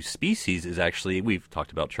you want to use species is actually, we've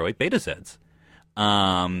talked about Troi, Betazeds.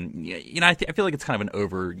 I feel like it's kind of an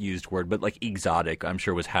overused word, but exotic, I'm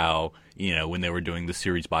sure was how, when they were doing the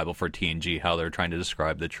series Bible for TNG, how they're trying to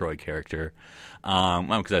describe the Troi character.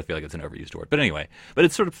 Because I feel like it's an overused word, but anyway,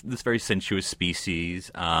 it's sort of this very sensuous species.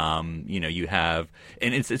 You have,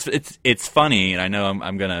 and it's funny, and I know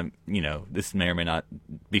I'm gonna, this may or may not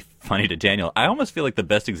be funny to Daniel. I almost feel like the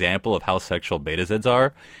best example of how sexual Betazeds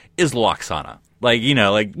are is Lwaxana. We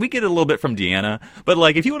get a little bit from Deanna, but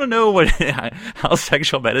if you want to know how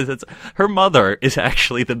sexual Betazeds, her mother is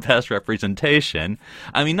actually the best representation.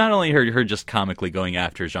 I mean, not only her just comically going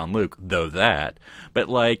after Jean-Luc, though that, but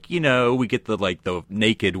we get the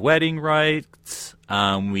naked wedding rites.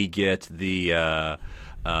 We get the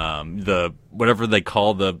whatever they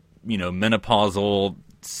call the menopausal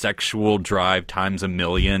sexual drive times a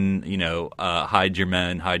million, hide your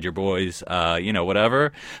men, hide your boys,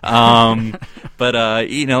 whatever. So,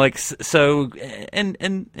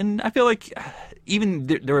 and I feel like even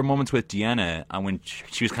there were moments with Deanna when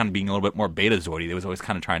she was kind of being a little bit more Betazoidy. They was always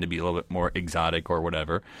kind of trying to be a little bit more exotic or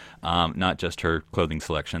whatever, not just her clothing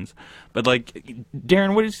selections. But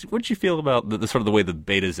Darren, what did you feel about the sort of the way the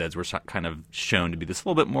Betazeds were kind of shown to be this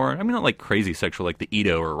little bit more? I mean, not crazy sexual like the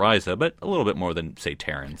Ito or Risa, but a little bit more than say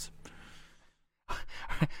Terrans.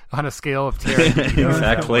 On a scale of Terran,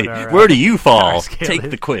 exactly. Where do you fall? Take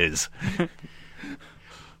the quiz.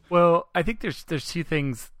 Well, I think there's two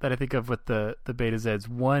things that I think of with the Betazeds.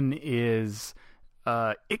 One is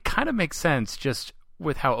it kind of makes sense just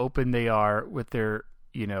with how open they are with their,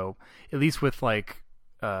 at least with like,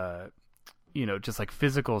 just like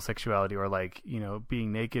physical sexuality or like,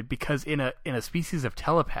 being naked, because in a species of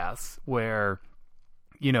telepaths where,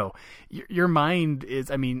 your mind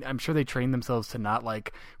is, I'm sure they train themselves to not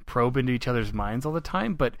like probe into each other's minds all the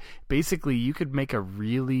time, but basically you could make a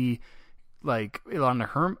really like on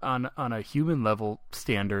a human level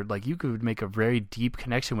standard, like you could make a very deep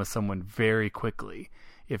connection with someone very quickly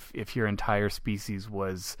if your entire species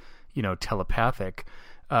was, telepathic.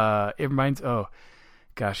 It reminds,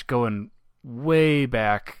 going way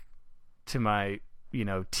back to my,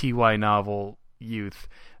 TY novel youth.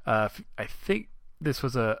 I think this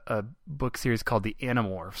was a book series called The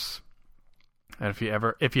Animorphs. I don't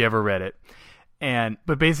know if you ever read it.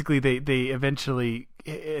 But basically they eventually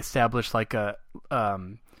established like a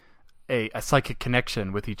psychic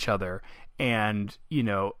connection with each other, and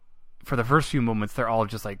for the first few moments they're all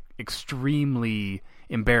just like extremely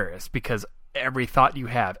embarrassed because every thought you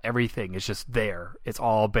have, everything is just there, it's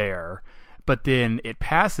all bare. But then it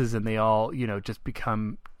passes and they all just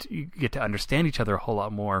you get to understand each other a whole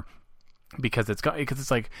lot more, because it's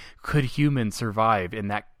like, could humans survive in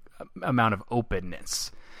that amount of openness?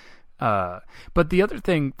 But the other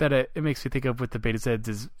thing that it makes me think of with the Betazeds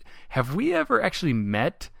is, have we ever actually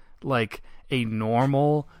met like a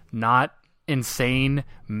normal, not insane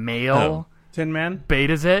male Tin Man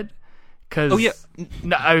Betazed? Because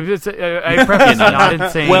no, I preface not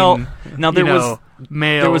insane. Well, now there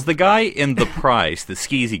male. There was the guy in The Price, the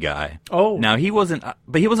skeezy guy. Oh, now he wasn't 100%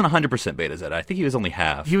 Betazed. I think he was only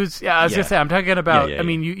half. He was. Yeah, I was gonna say. I'm talking about. Yeah.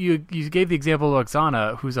 You gave the example of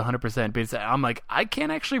Lwaxana, who's 100% Betazed. I'm like, I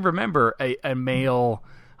can't actually remember a male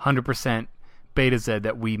 100% Betazed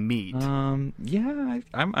that we meet. I'm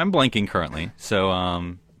blanking currently. So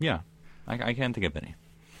I can't think of any.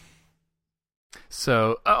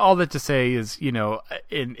 So all that to say is,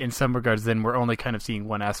 in some regards, then we're only kind of seeing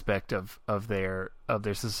one aspect of their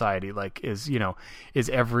society. Like, is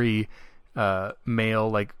every male,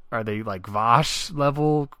 like, are they like Vosh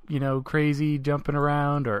level, crazy jumping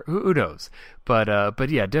around, or who knows? But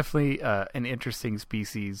yeah, definitely an interesting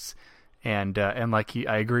species, and like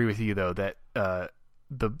I agree with you though that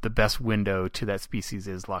the best window to that species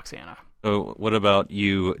is Lwaxana. So what about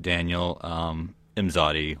you, Daniel?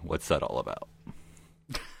 Imzadi, what's that all about?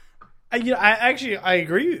 I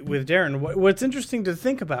agree with Darren. What's interesting to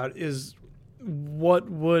think about is what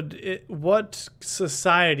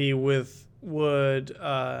society would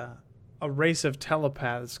a race of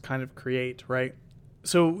telepaths kind of create, right?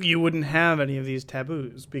 So you wouldn't have any of these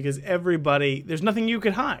taboos because there's nothing you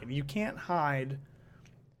could hide. You can't hide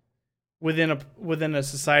within a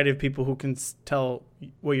society of people who can tell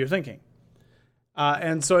what you're thinking.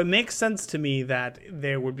 And so it makes sense to me that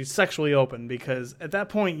they would be sexually open, because at that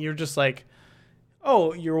point you're just like,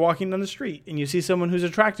 oh, you're walking down the street and you see someone who's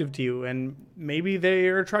attractive to you, and maybe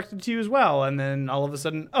they're attracted to you as well. And then all of a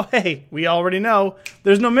sudden, oh, hey, we already know.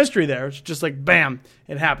 There's no mystery there. It's just like, bam,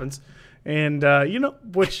 it happens. And,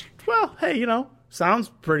 sounds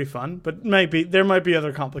pretty fun, but there might be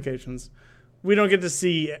other complications. We don't get to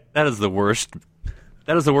see. That is the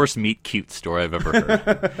worst meet cute story I've ever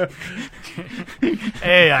heard.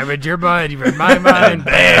 Hey, I read your mind, you read my mind,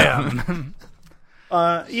 bam.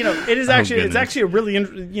 It is actually it's actually a really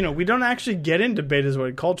we don't actually get into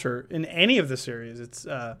Betazoid culture in any of the series. It's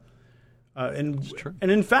and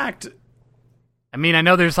in fact, I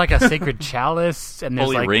know there's like a sacred chalice and there's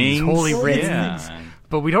holy like rings. These holy rings. Yeah.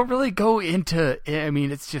 But we don't really go into.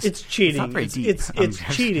 It's cheating. It's not very deep. It's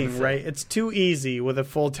cheating, right? It's too easy with a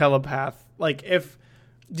full telepath. Like, if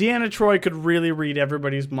Deanna Troi could really read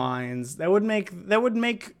everybody's minds, that would make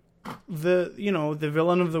the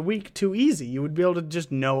villain of the week too easy. You would be able to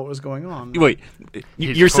just know what was going on. Wait,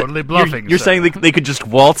 you're totally bluffing. You're saying they could just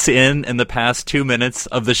waltz in the past 2 minutes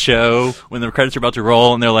of the show when the credits are about to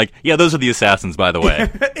roll, and they're like, "Yeah, those are the assassins, by the way."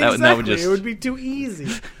 Exactly. That would just... It would be too easy.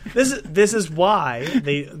 This is why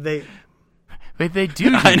they. But they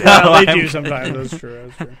do. I know, they do sometimes. That's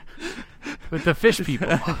true. With the fish people.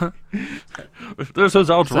 This is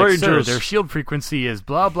outrageous. Sir, their shield frequency is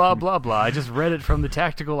blah, blah, blah, blah. I just read it from the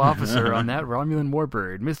tactical officer on that Romulan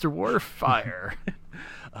warbird. Mr. Worf, fire.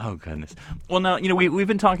 Oh, goodness. Well, now, we've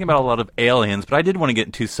been talking about a lot of aliens, but I did want to get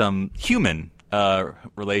into some human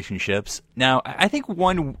relationships. Now, I think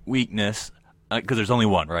one weakness... because there's only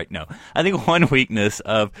one, right? No. I think one weakness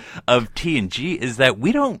of TNG is that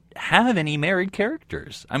we don't have any married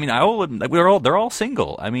characters. I'll admit, they're all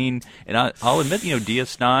single. I'll admit,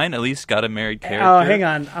 DS9 at least got a married character. Oh, hang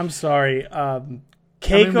on. I'm sorry.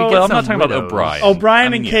 Keiko. Well, I'm not talking about O'Brien.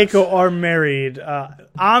 O'Brien and Keiko are married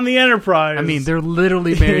on the Enterprise. I mean, they're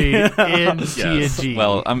literally married in TNG.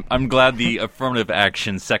 Well, I'm glad the affirmative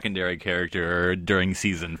action secondary character during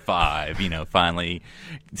season 5, finally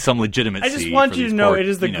some legitimacy. I just want you to know it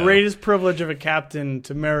is the greatest privilege of a captain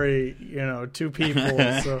to marry, 2 people.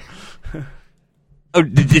 So. Oh,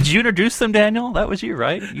 did you introduce them, Daniel? That was you,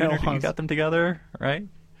 right? You got them together, right?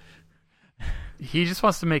 He just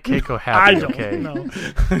wants to make Keiko happy. I don't know.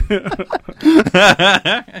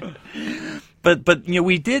 But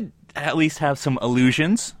we did at least have some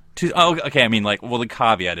allusions to. Oh, okay. I mean, the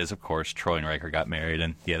caveat is, of course, Troi and Riker got married,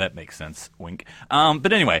 and yeah, that makes sense. Wink.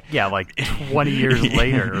 But anyway, yeah, 20 years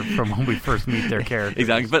later from when we first meet their characters.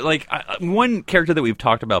 Exactly. But one character that we've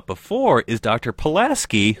talked about before is Dr.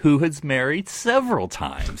 Pulaski, who has married several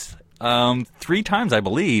times, 3 times, I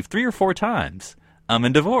believe, 3 or 4 times,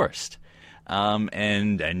 and divorced.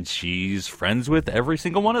 And she's friends with every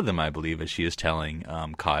single one of them, I believe, as she is telling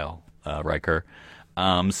Kyle Riker.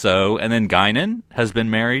 And then Guinan has been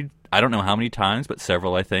married. I don't know how many times, but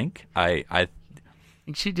several, I think. I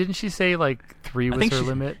didn't she say 3 was her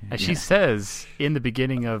limit? She says in the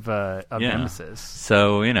beginning of Nemesis.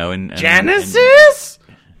 So and Genesis.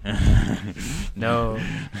 No,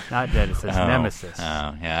 not Genesis. Nemesis.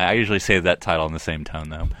 Oh, yeah. I usually say that title in the same tone,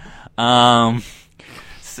 though.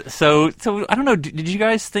 So I don't know. Did you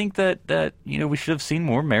guys think that we should have seen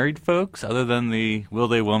more married folks other than the will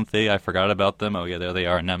they, won't they? I forgot about them. Oh yeah, there they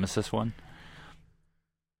are. Nemesis one.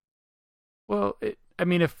 Well, if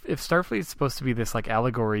Starfleet is supposed to be this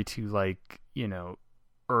allegory to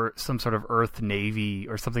or some sort of Earth Navy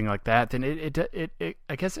or something like that, then it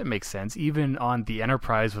I guess it makes sense. Even on the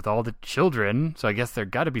Enterprise with all the children, so I guess there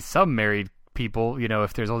got to be some married people,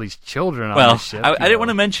 if there's all these children on the ship. I didn't want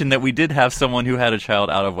to mention that we did have someone who had a child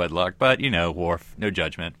out of wedlock, but, Worf, no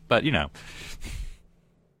judgment, but,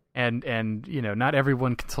 And not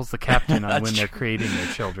everyone consults the captain on when they're creating their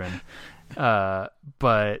children.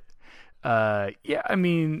 But I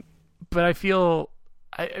feel,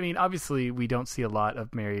 obviously we don't see a lot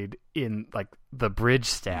of married in, the bridge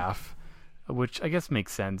staff, which I guess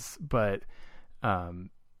makes sense, but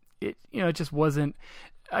it just wasn't.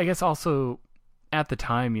 I guess also at the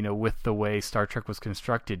time, with the way Star Trek was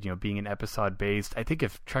constructed, being an episode based, I think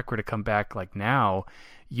if Trek were to come back now,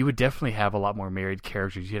 you would definitely have a lot more married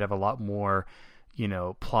characters. You'd have a lot more,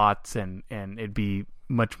 plots and it'd be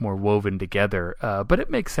much more woven together. But it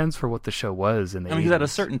makes sense for what the show was. Because at a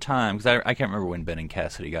certain time, because I can't remember when Ben and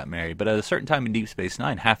Cassidy got married, but at a certain time in Deep Space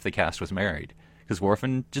Nine, half the cast was married. Because Worf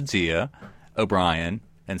and Jadzia, O'Brien,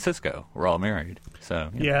 and Cisco were all married. So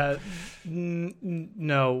no. I can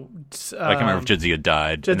remember if Jadzia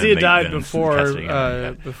died. Jadzia died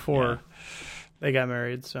before they got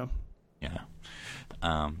married. So yeah.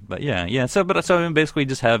 So basically,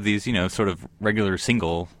 just have these, sort of regular,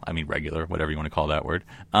 whatever you want to call that word,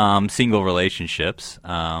 single relationships.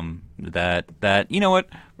 That you know what,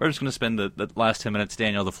 we're just going to spend the last 10 minutes.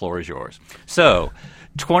 Daniel, the floor is yours. So,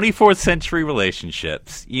 24th century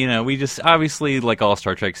relationships. We just obviously, like all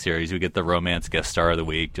Star Trek series, we get the romance guest star of the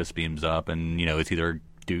week just beams up, and it's either a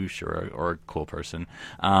douche or a cool person,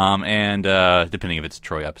 and depending if it's a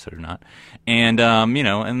Troi episode or not, and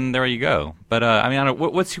and there you go. But I don't know,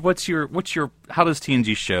 what's your how does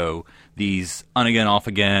TNG show these on again off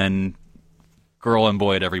again, girl and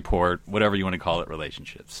boy at every port, whatever you want to call it,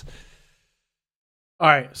 relationships? All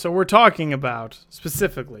right, so we're talking about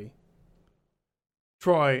specifically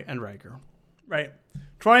Troi and Riker, right?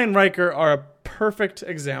 Troi and Riker are a perfect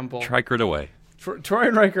example. Riker it away. Troi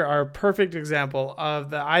and Riker are a perfect example of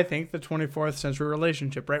the 24th century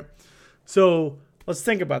relationship, right? So let's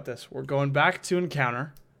think about this. We're going back to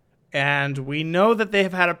Encounter, and we know that they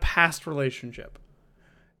have had a past relationship.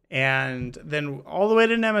 And then all the way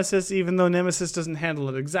to Nemesis, even though Nemesis doesn't handle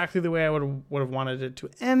it exactly the way I would have wanted it to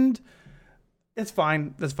end, it's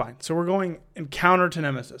fine. That's fine. So we're going Encounter to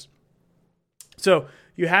Nemesis. So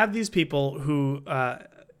you have these people who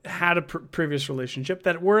had a previous relationship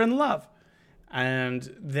that were in love.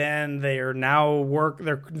 And then they are now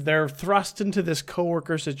they're thrust into this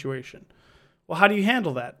coworker situation. Well, how do you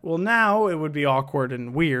handle that? Well, now it would be awkward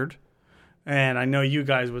and weird. And I know you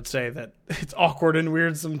guys would say that it's awkward and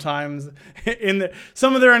weird sometimes.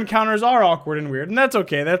 Some of their encounters are awkward and weird, and that's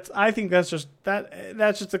okay. I think that's just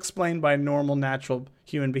explained by normal, natural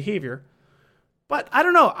human behavior. But I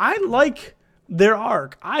don't know. I like their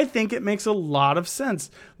arc. I think it makes a lot of sense.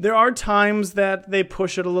 There are times that they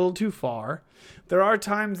push it a little too far. There are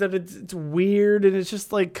times that it's weird and it's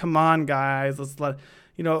just like, come on, guys, let's let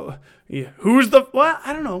who's the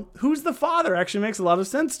I don't know who's the father actually makes a lot of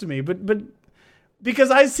sense to me. But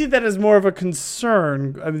Because I see that as more of a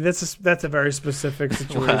concern. I mean, that's a very specific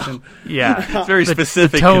situation. Yeah, it's very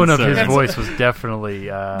specific. The tone concern. of his voice was definitely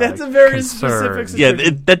that's a very concern. specific situation.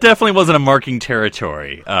 Yeah, that definitely wasn't a marking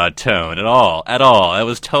territory tone at all. At all, it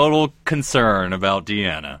was total concern about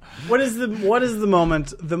Deanna. What is the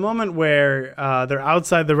moment? The moment where they're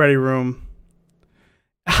outside the ready room.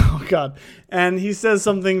 Oh God! And he says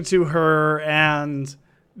something to her, and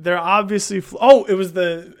they're obviously. It was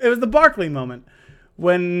the Barkley moment.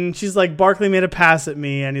 When she's like, Barkley made a pass at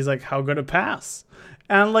me, and he's like, how good a pass?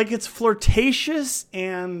 And like, it's flirtatious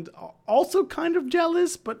and also kind of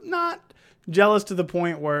jealous, but not jealous to the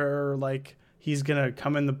point where like he's gonna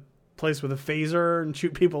come in the place with a phaser and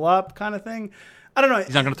shoot people up kind of thing. I don't know.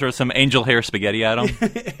 He's not gonna throw some angel hair spaghetti at him.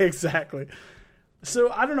 Exactly.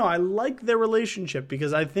 So I don't know. I like their relationship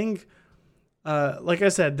because I think, like I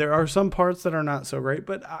said, there are some parts that are not so great,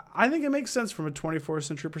 but I think it makes sense from a 24th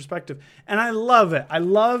century perspective, and I love it. I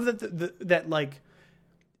love that that like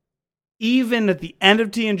even at the end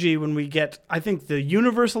of TNG when we get, I think, the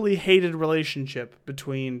universally hated relationship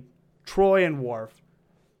between Troi and Worf,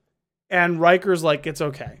 and Riker's like, it's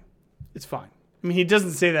okay, it's fine. I mean, he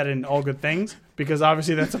doesn't say that in All Good Things because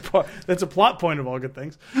obviously that's a plot point of All Good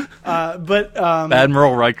Things. But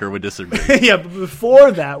Admiral Riker would disagree. Yeah, but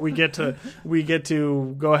before that, we get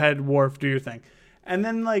to go ahead, Worf, do your thing, and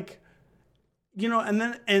then like, you know,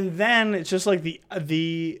 and then it's just like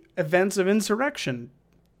the events of insurrection.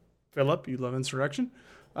 Philip, you love insurrection.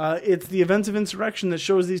 It's the events of insurrection that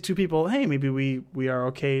shows these two people, hey, maybe we are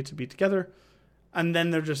okay to be together, and then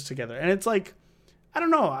they're just together, and it's like, I don't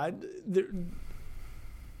know,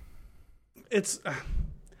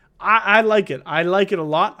 I like it. I like it a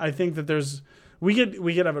lot. I think that we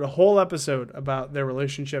could have a whole episode about their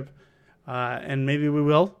relationship, and maybe we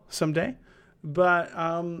will someday. But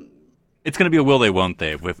it's going to be a will they, won't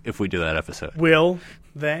they if we do that episode. Will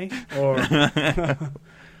they or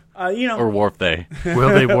or Worf they? Will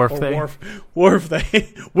they Worf they? Worf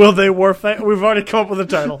they? Will they Worf they? We've already come up with a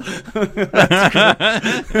title.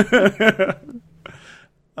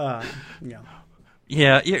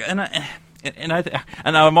 Yeah,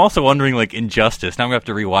 and I'm also wondering, like, Injustice. Now I'm gonna have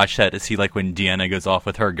to rewatch that to see, like, when Deanna goes off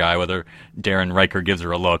with her guy, whether Darren Riker gives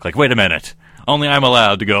her a look, like, wait a minute, only I'm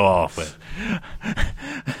allowed to go off with.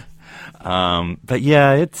 But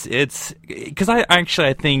yeah, it's because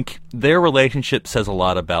I think their relationship says a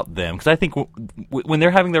lot about them. Because I think when they're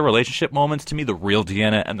having their relationship moments, to me, the real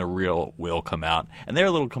Deanna and the real Will come out, and they're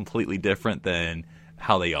a little completely different than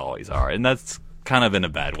how they always are, and that's kind of in a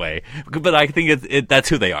bad way. But I think that's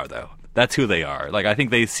who they are, though. That's who they are. Like, I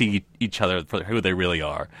think they see each other for who they really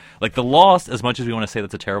are. Like, The Lost, as much as we want to say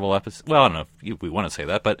that's a terrible episode, well, I don't know if we want to say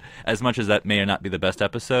that, but as much as that may or not be the best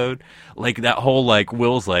episode, like, that whole, like,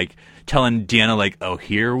 Will's, like, telling Deanna, like, oh,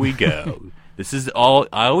 here we go. This is all,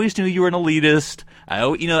 I always knew you were an elitist.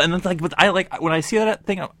 And it's like, but I like, when I see that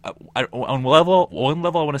thing, on one level,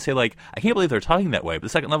 I want to say, like, I can't believe they're talking that way. But the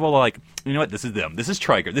second level, like, you know what, this is them. This is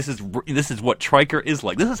Triker. This is what Triker is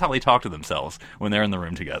like. This is how they talk to themselves when they're in the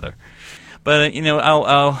room together. But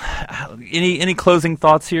I'll any closing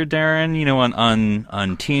thoughts here, Darren?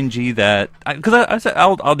 On TNG that, because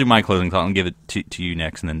I'll do my closing thought and give it to you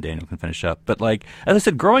next, and then Daniel can finish up. But like, as I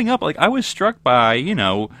said, growing up, like, I was struck by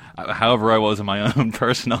however I was in my own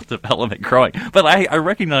personal development growing, but I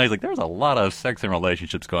recognized, like, there's a lot of sex and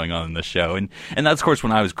relationships going on in this show, and that's of course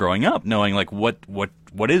when I was growing up, knowing like what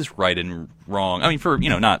is right and wrong. I mean, for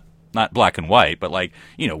not black and white, but like,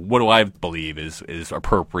 what do I believe is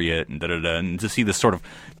appropriate, and and to see this sort of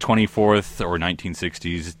 24th or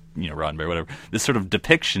 1960s, Roddenberry, whatever, this sort of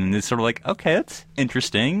depiction is sort of like, okay, that's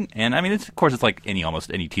interesting. And I mean, of course it's like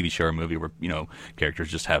almost any TV show or movie where, characters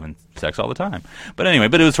just having sex all the time. But anyway,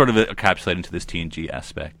 it was sort of encapsulated into this TNG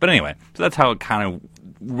aspect. But anyway, so that's how it kind of,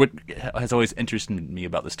 what has always interested me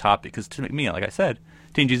about this topic, because to me, like I said,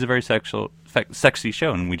 TNG is a very sexy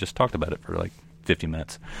show, and we just talked about it for like 50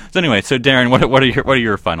 minutes. So anyway, Darren, what are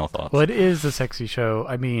your final thoughts? Well, it is a sexy show.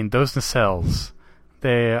 I mean, those nacelles,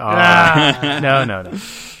 they are no.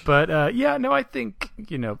 But I think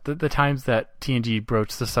the times that TNG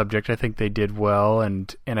broached the subject, I think they did well,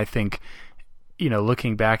 and I think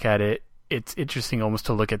looking back at it, it's interesting almost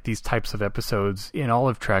to look at these types of episodes in all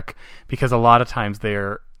of Trek, because a lot of times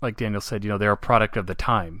they're, like Daniel said, they're a product of the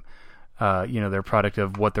time. They're a product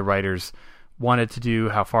of what the writers wanted to do,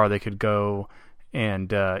 how far they could go.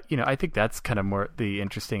 And, I think that's kind of more the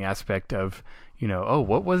interesting aspect of,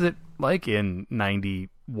 what was it like in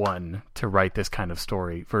 91 to write this kind of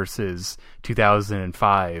story versus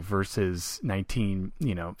 2005 versus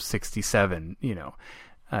 1967,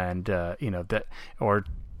 and, that, or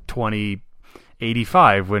 2018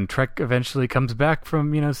 85 when Trek eventually comes back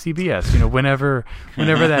from CBS. Whenever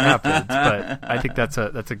that happens. But I think that's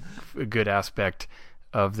a good aspect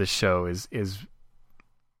of the show is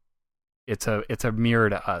it's a mirror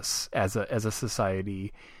to us as a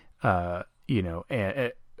society,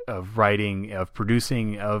 of writing, of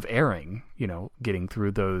producing, of airing, getting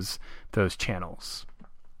through those channels.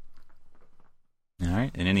 All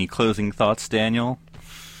right. And any closing thoughts, Daniel?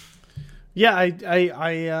 Yeah,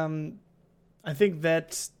 I think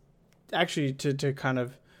that actually to kind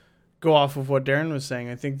of go off of what Darren was saying,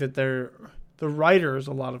 I think that the writers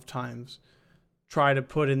a lot of times try to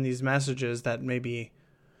put in these messages that maybe,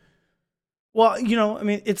 well,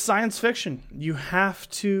 it's science fiction. You have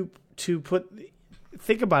to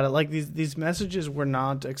think about it, like these messages were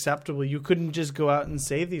not acceptable. You couldn't just go out and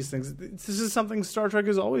say these things. This is something Star Trek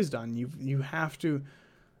has always done. You have to.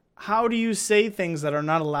 How do you say things that are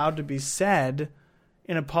not allowed to be said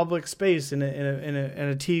in a public space in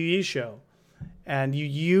a TV show? And you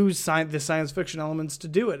use the science fiction elements to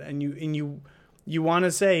do it. And you want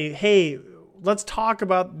to say, hey, let's talk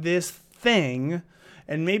about this thing.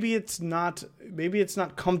 And maybe it's not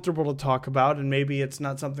comfortable to talk about, and maybe it's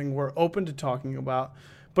not something we're open to talking about.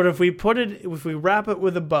 But if we wrap it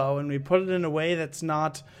with a bow and we put it in a way that's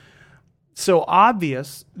not so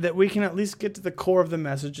obvious, that we can at least get to the core of the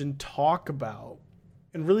message and talk about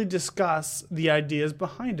and really discuss the ideas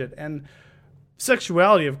behind it. And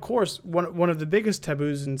sexuality, of course, one of the biggest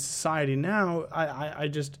taboos in society now.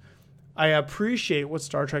 I appreciate what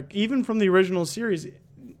Star Trek, even from the original series,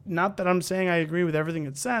 not that I'm saying I agree with everything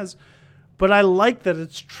it says, but I like that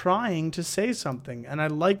it's trying to say something. And I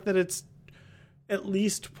like that it's at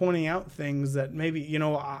least pointing out things that maybe,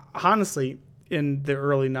 honestly, in the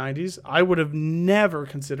early 90s, I would have never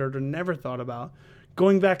considered or never thought about.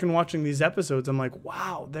 Going back and watching these episodes, I'm like,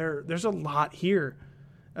 wow, there's a lot here.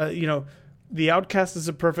 The Outcast is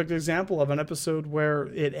a perfect example of an episode where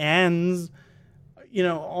it ends,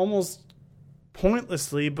 almost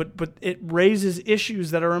pointlessly, but it raises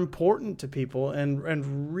issues that are important to people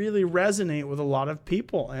and really resonate with a lot of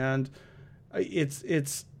people. And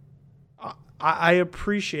I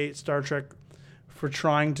appreciate Star Trek for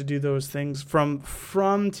trying to do those things from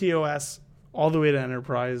TOS all the way to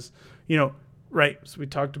Enterprise. Right? So we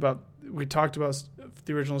talked about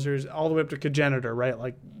the original series all the way up to Cogenitor, right?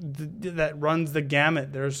 Like that runs the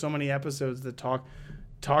gamut. There are so many episodes that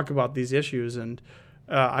talk about these issues, and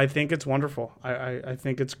I think it's wonderful. I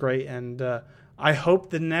think it's great, and I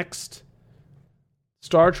hope the next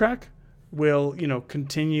Star Trek will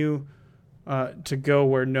continue to go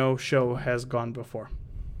where no show has gone before.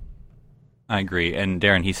 I agree. And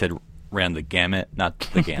Darren, he said ran the gamut, not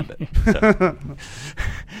the gambit. So.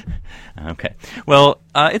 Okay. Well,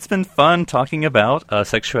 it's been fun talking about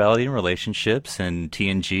sexuality and relationships and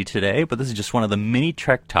TNG today, but this is just one of the many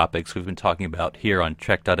Trek topics we've been talking about here on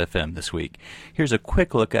Trek.fm this week. Here's a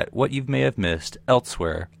quick look at what you may have missed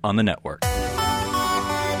elsewhere on the network.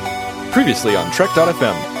 Previously on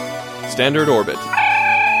Trek.fm, Standard Orbit.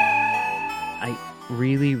 I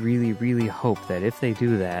really, really, really hope that if they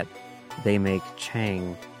do that, they make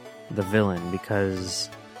Chang the villain, because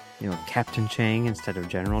Captain Chang instead of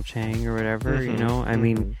General Chang or whatever. I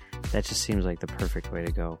mean, that just seems like the perfect way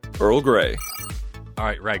to go. Earl Grey. All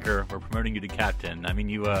right, Riker, we're promoting you to captain. I mean,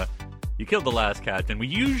 you killed the last captain. We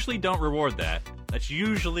usually don't reward that. That's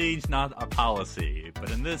usually not a policy, but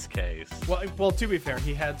in this case, well, to be fair,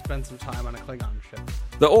 he had spent some time on a Klingon ship.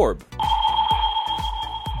 The Orb.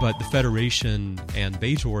 But the Federation and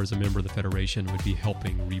Bajor, as a member of the Federation, would be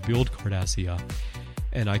helping rebuild Cardassia.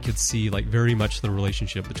 And I could see very much the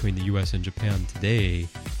relationship between the U.S. and Japan today.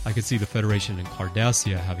 I could see the Federation and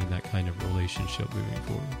Cardassia having that kind of relationship moving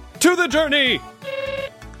forward. To the journey!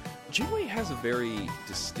 Janeway has a very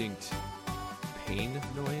distinct pain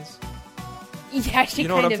noise. Yeah, she You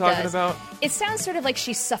know kind what I'm of talking does. about? It sounds sort of like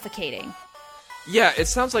she's suffocating. Yeah, it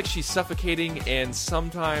sounds like she's suffocating and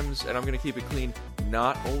sometimes, and I'm going to keep it clean,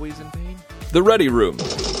 not always in pain. The Ready Room.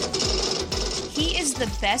 He is the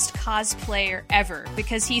best cosplayer ever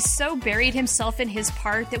because he's so buried himself in his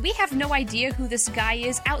part that we have no idea who this guy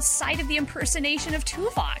is outside of the impersonation of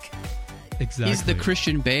Tuvok. Exactly. He's the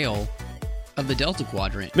Christian Bale of the Delta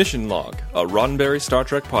Quadrant. Mission Log, a Roddenberry Star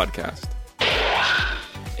Trek podcast.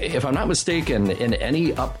 If I'm not mistaken, in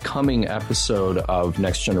any upcoming episode of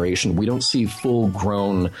Next Generation, we don't see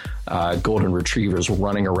full-grown golden retrievers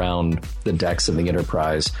running around the decks of the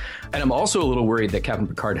Enterprise. And I'm also a little worried that Captain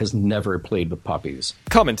Picard has never played with puppies.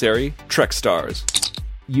 Commentary, Trek Stars.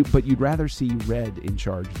 But you'd rather see Red in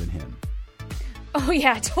charge than him. Oh,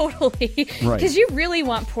 yeah, totally. Right. Because you really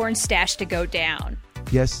want Porn Stash to go down.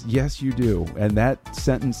 Yes, you do. And that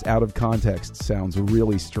sentence out of context sounds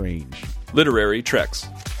really strange. Literary Treks.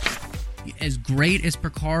 As great as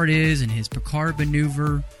Picard is and his Picard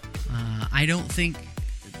maneuver, I don't think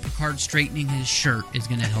Picard straightening his shirt is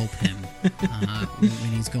going to help him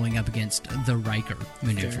when he's going up against the Riker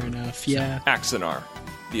maneuver. Fair enough, yeah. Axanar,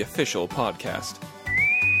 the official podcast.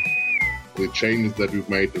 The changes that we've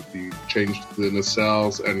made, that we changed the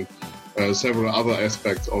nacelles and several other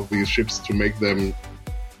aspects of these ships to make them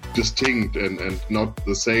distinct and not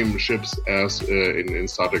the same ships as in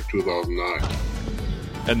Star Trek 2009.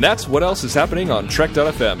 And that's what else is happening on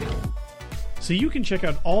Trek.fm. So you can check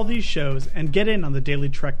out all these shows and get in on the Daily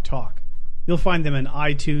Trek Talk. You'll find them in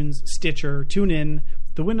iTunes, Stitcher, TuneIn,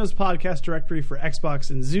 the Windows Podcast Directory for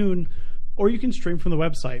Xbox and Zune, or you can stream from the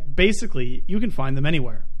website. Basically, you can find them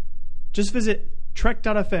anywhere. Just visit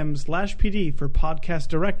trek.fm/PD for Podcast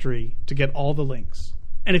Directory to get all the links.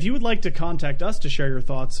 And if you would like to contact us to share your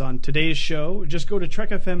thoughts on today's show, just go to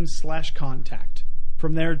trek.fm/contact.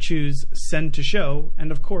 From there, choose Send to Show,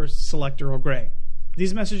 and of course, select Earl Grey.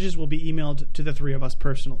 These messages will be emailed to the three of us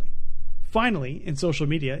personally. Finally, in social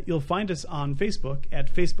media, you'll find us on Facebook at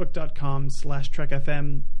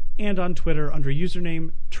facebook.com/TrekFM and on Twitter under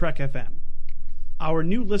username TrekFM. Our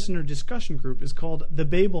new listener discussion group is called The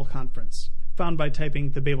Babel Conference, found by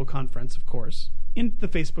typing The Babel Conference, of course, into the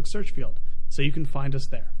Facebook search field, so you can find us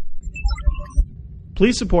there.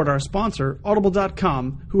 Please support our sponsor,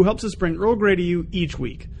 Audible.com, who helps us bring Earl Grey to you each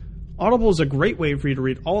week. Audible is a great way for you to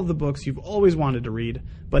read all of the books you've always wanted to read,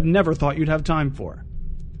 but never thought you'd have time for.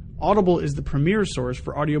 Audible is the premier source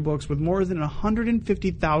for audiobooks with more than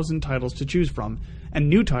 150,000 titles to choose from, and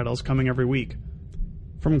new titles coming every week.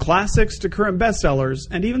 From classics to current bestsellers,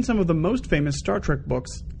 and even some of the most famous Star Trek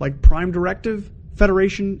books like Prime Directive,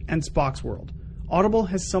 Federation, and Spock's World, Audible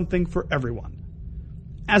has something for everyone.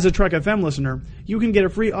 As a Trek FM listener, you can get a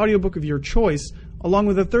free audiobook of your choice, along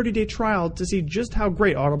with a 30-day trial to see just how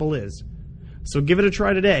great Audible is. So give it a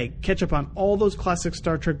try today, catch up on all those classic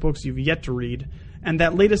Star Trek books you've yet to read, and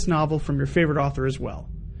that latest novel from your favorite author as well.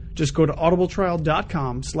 Just go to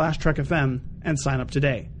audibletrial.com/TrekFM and sign up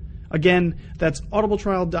today. Again, that's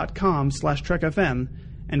audibletrial.com/TrekFM,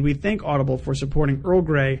 and we thank Audible for supporting Earl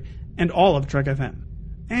Grey and all of Trek FM.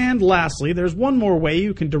 And lastly, there's one more way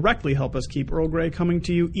you can directly help us keep Earl Grey coming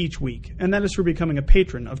to you each week, and that is for becoming a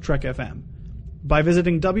patron of Trek FM. By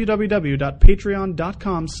visiting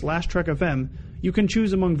www.patreon.com/TrekFM, you can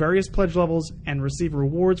choose among various pledge levels and receive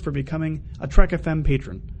rewards for becoming a Trek FM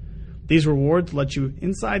patron. These rewards let you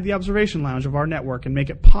inside the observation lounge of our network and make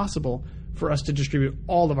it possible for us to distribute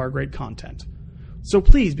all of our great content. So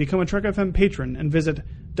please become a Trek FM patron and visit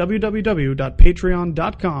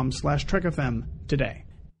www.patreon.com/TrekFM today.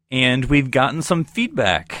 And we've gotten some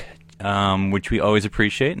feedback, which we always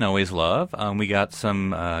appreciate and always love. We got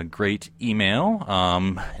some great email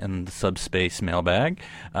in the subspace mailbag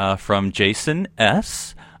from Jason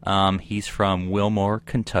S. He's from Wilmore,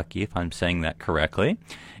 Kentucky, if I'm saying that correctly.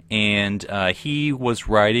 And he was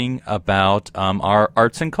writing about our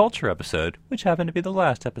arts and culture episode, which happened to be the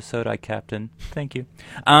last episode I captained. Thank you.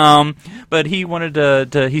 But he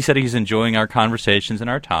wanted to he said he's enjoying our conversations and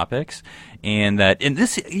our topics, and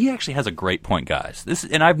he actually has a great point, guys.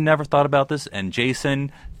 And I've never thought about this. And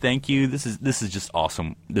Jason, thank you. This is just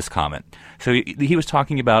awesome, this comment. So he was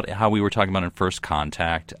talking about how we were talking about in First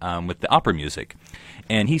Contact with the opera music.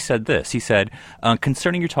 And he said this. He said,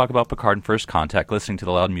 concerning your talk about Picard in First Contact, listening to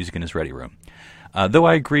the loud music in his ready room. Though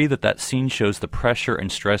I agree that scene shows the pressure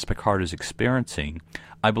and stress Picard is experiencing,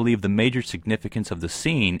 I believe the major significance of the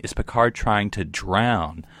scene is Picard trying to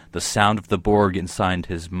drown the sound of the Borg inside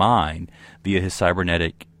his mind via his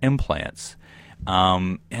cybernetic implants.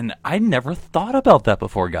 And I never thought about that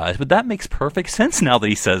before, guys, but that makes perfect sense now that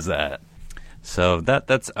he says that. So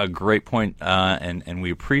that's a great point, and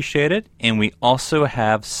we appreciate it. And we also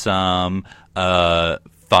have some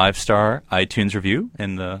 5-star iTunes review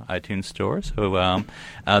in the iTunes store. So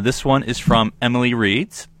this one is from Emily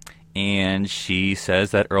Reeds, and she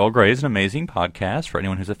says that Earl Grey is an amazing podcast for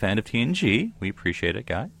anyone who's a fan of TNG. We appreciate it,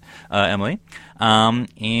 Emily.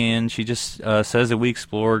 And she just says that we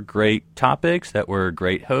explore great topics, that we're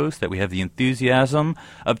great hosts, that we have the enthusiasm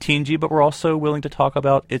of TNG, but we're also willing to talk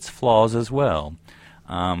about its flaws as well,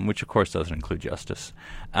 which of course doesn't include justice.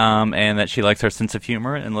 And that she likes our sense of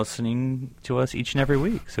humor and listening to us each and every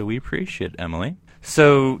week. So we appreciate it, Emily.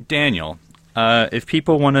 So, Daniel, if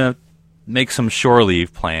people want to make some shore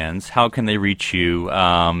leave plans, how can they reach you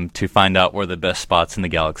to find out where the best spots in the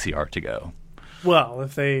galaxy are to go? Well,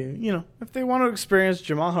 if they want to experience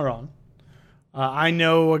Jamaharan, I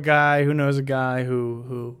know a guy who knows a guy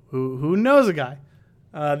who knows a guy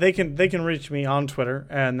they can reach me on Twitter,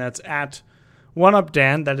 and that's at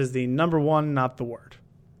OneUpDan. That is the number 1, not the word.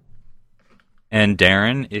 And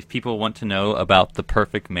Darren, if people want to know about the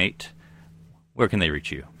perfect mate, where can they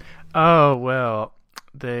reach you? Oh, well,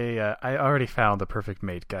 I already found the perfect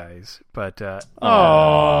mate, guys. But if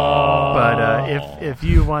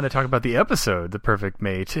you want to talk about the episode, The Perfect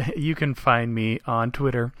Mate, you can find me on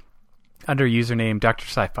Twitter under username Dr.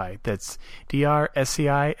 Sci-Fi. That's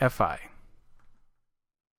DRSCIFI.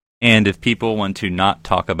 And if people want to not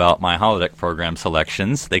talk about my holodeck program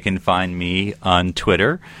selections, they can find me on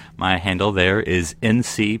Twitter. My handle there is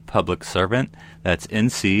NC Public Servant. That's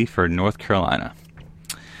NC for North Carolina.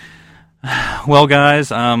 Well,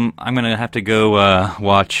 guys, I'm going to have to go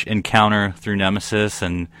watch Encounter through Nemesis,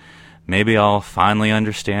 and maybe I'll finally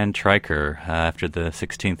understand Riker after the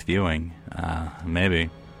 16th viewing.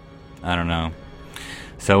 Maybe. I don't know.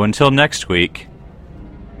 So until next week,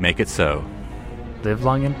 make it so. Live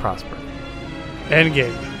long and prosper.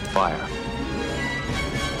 Engage. Fire.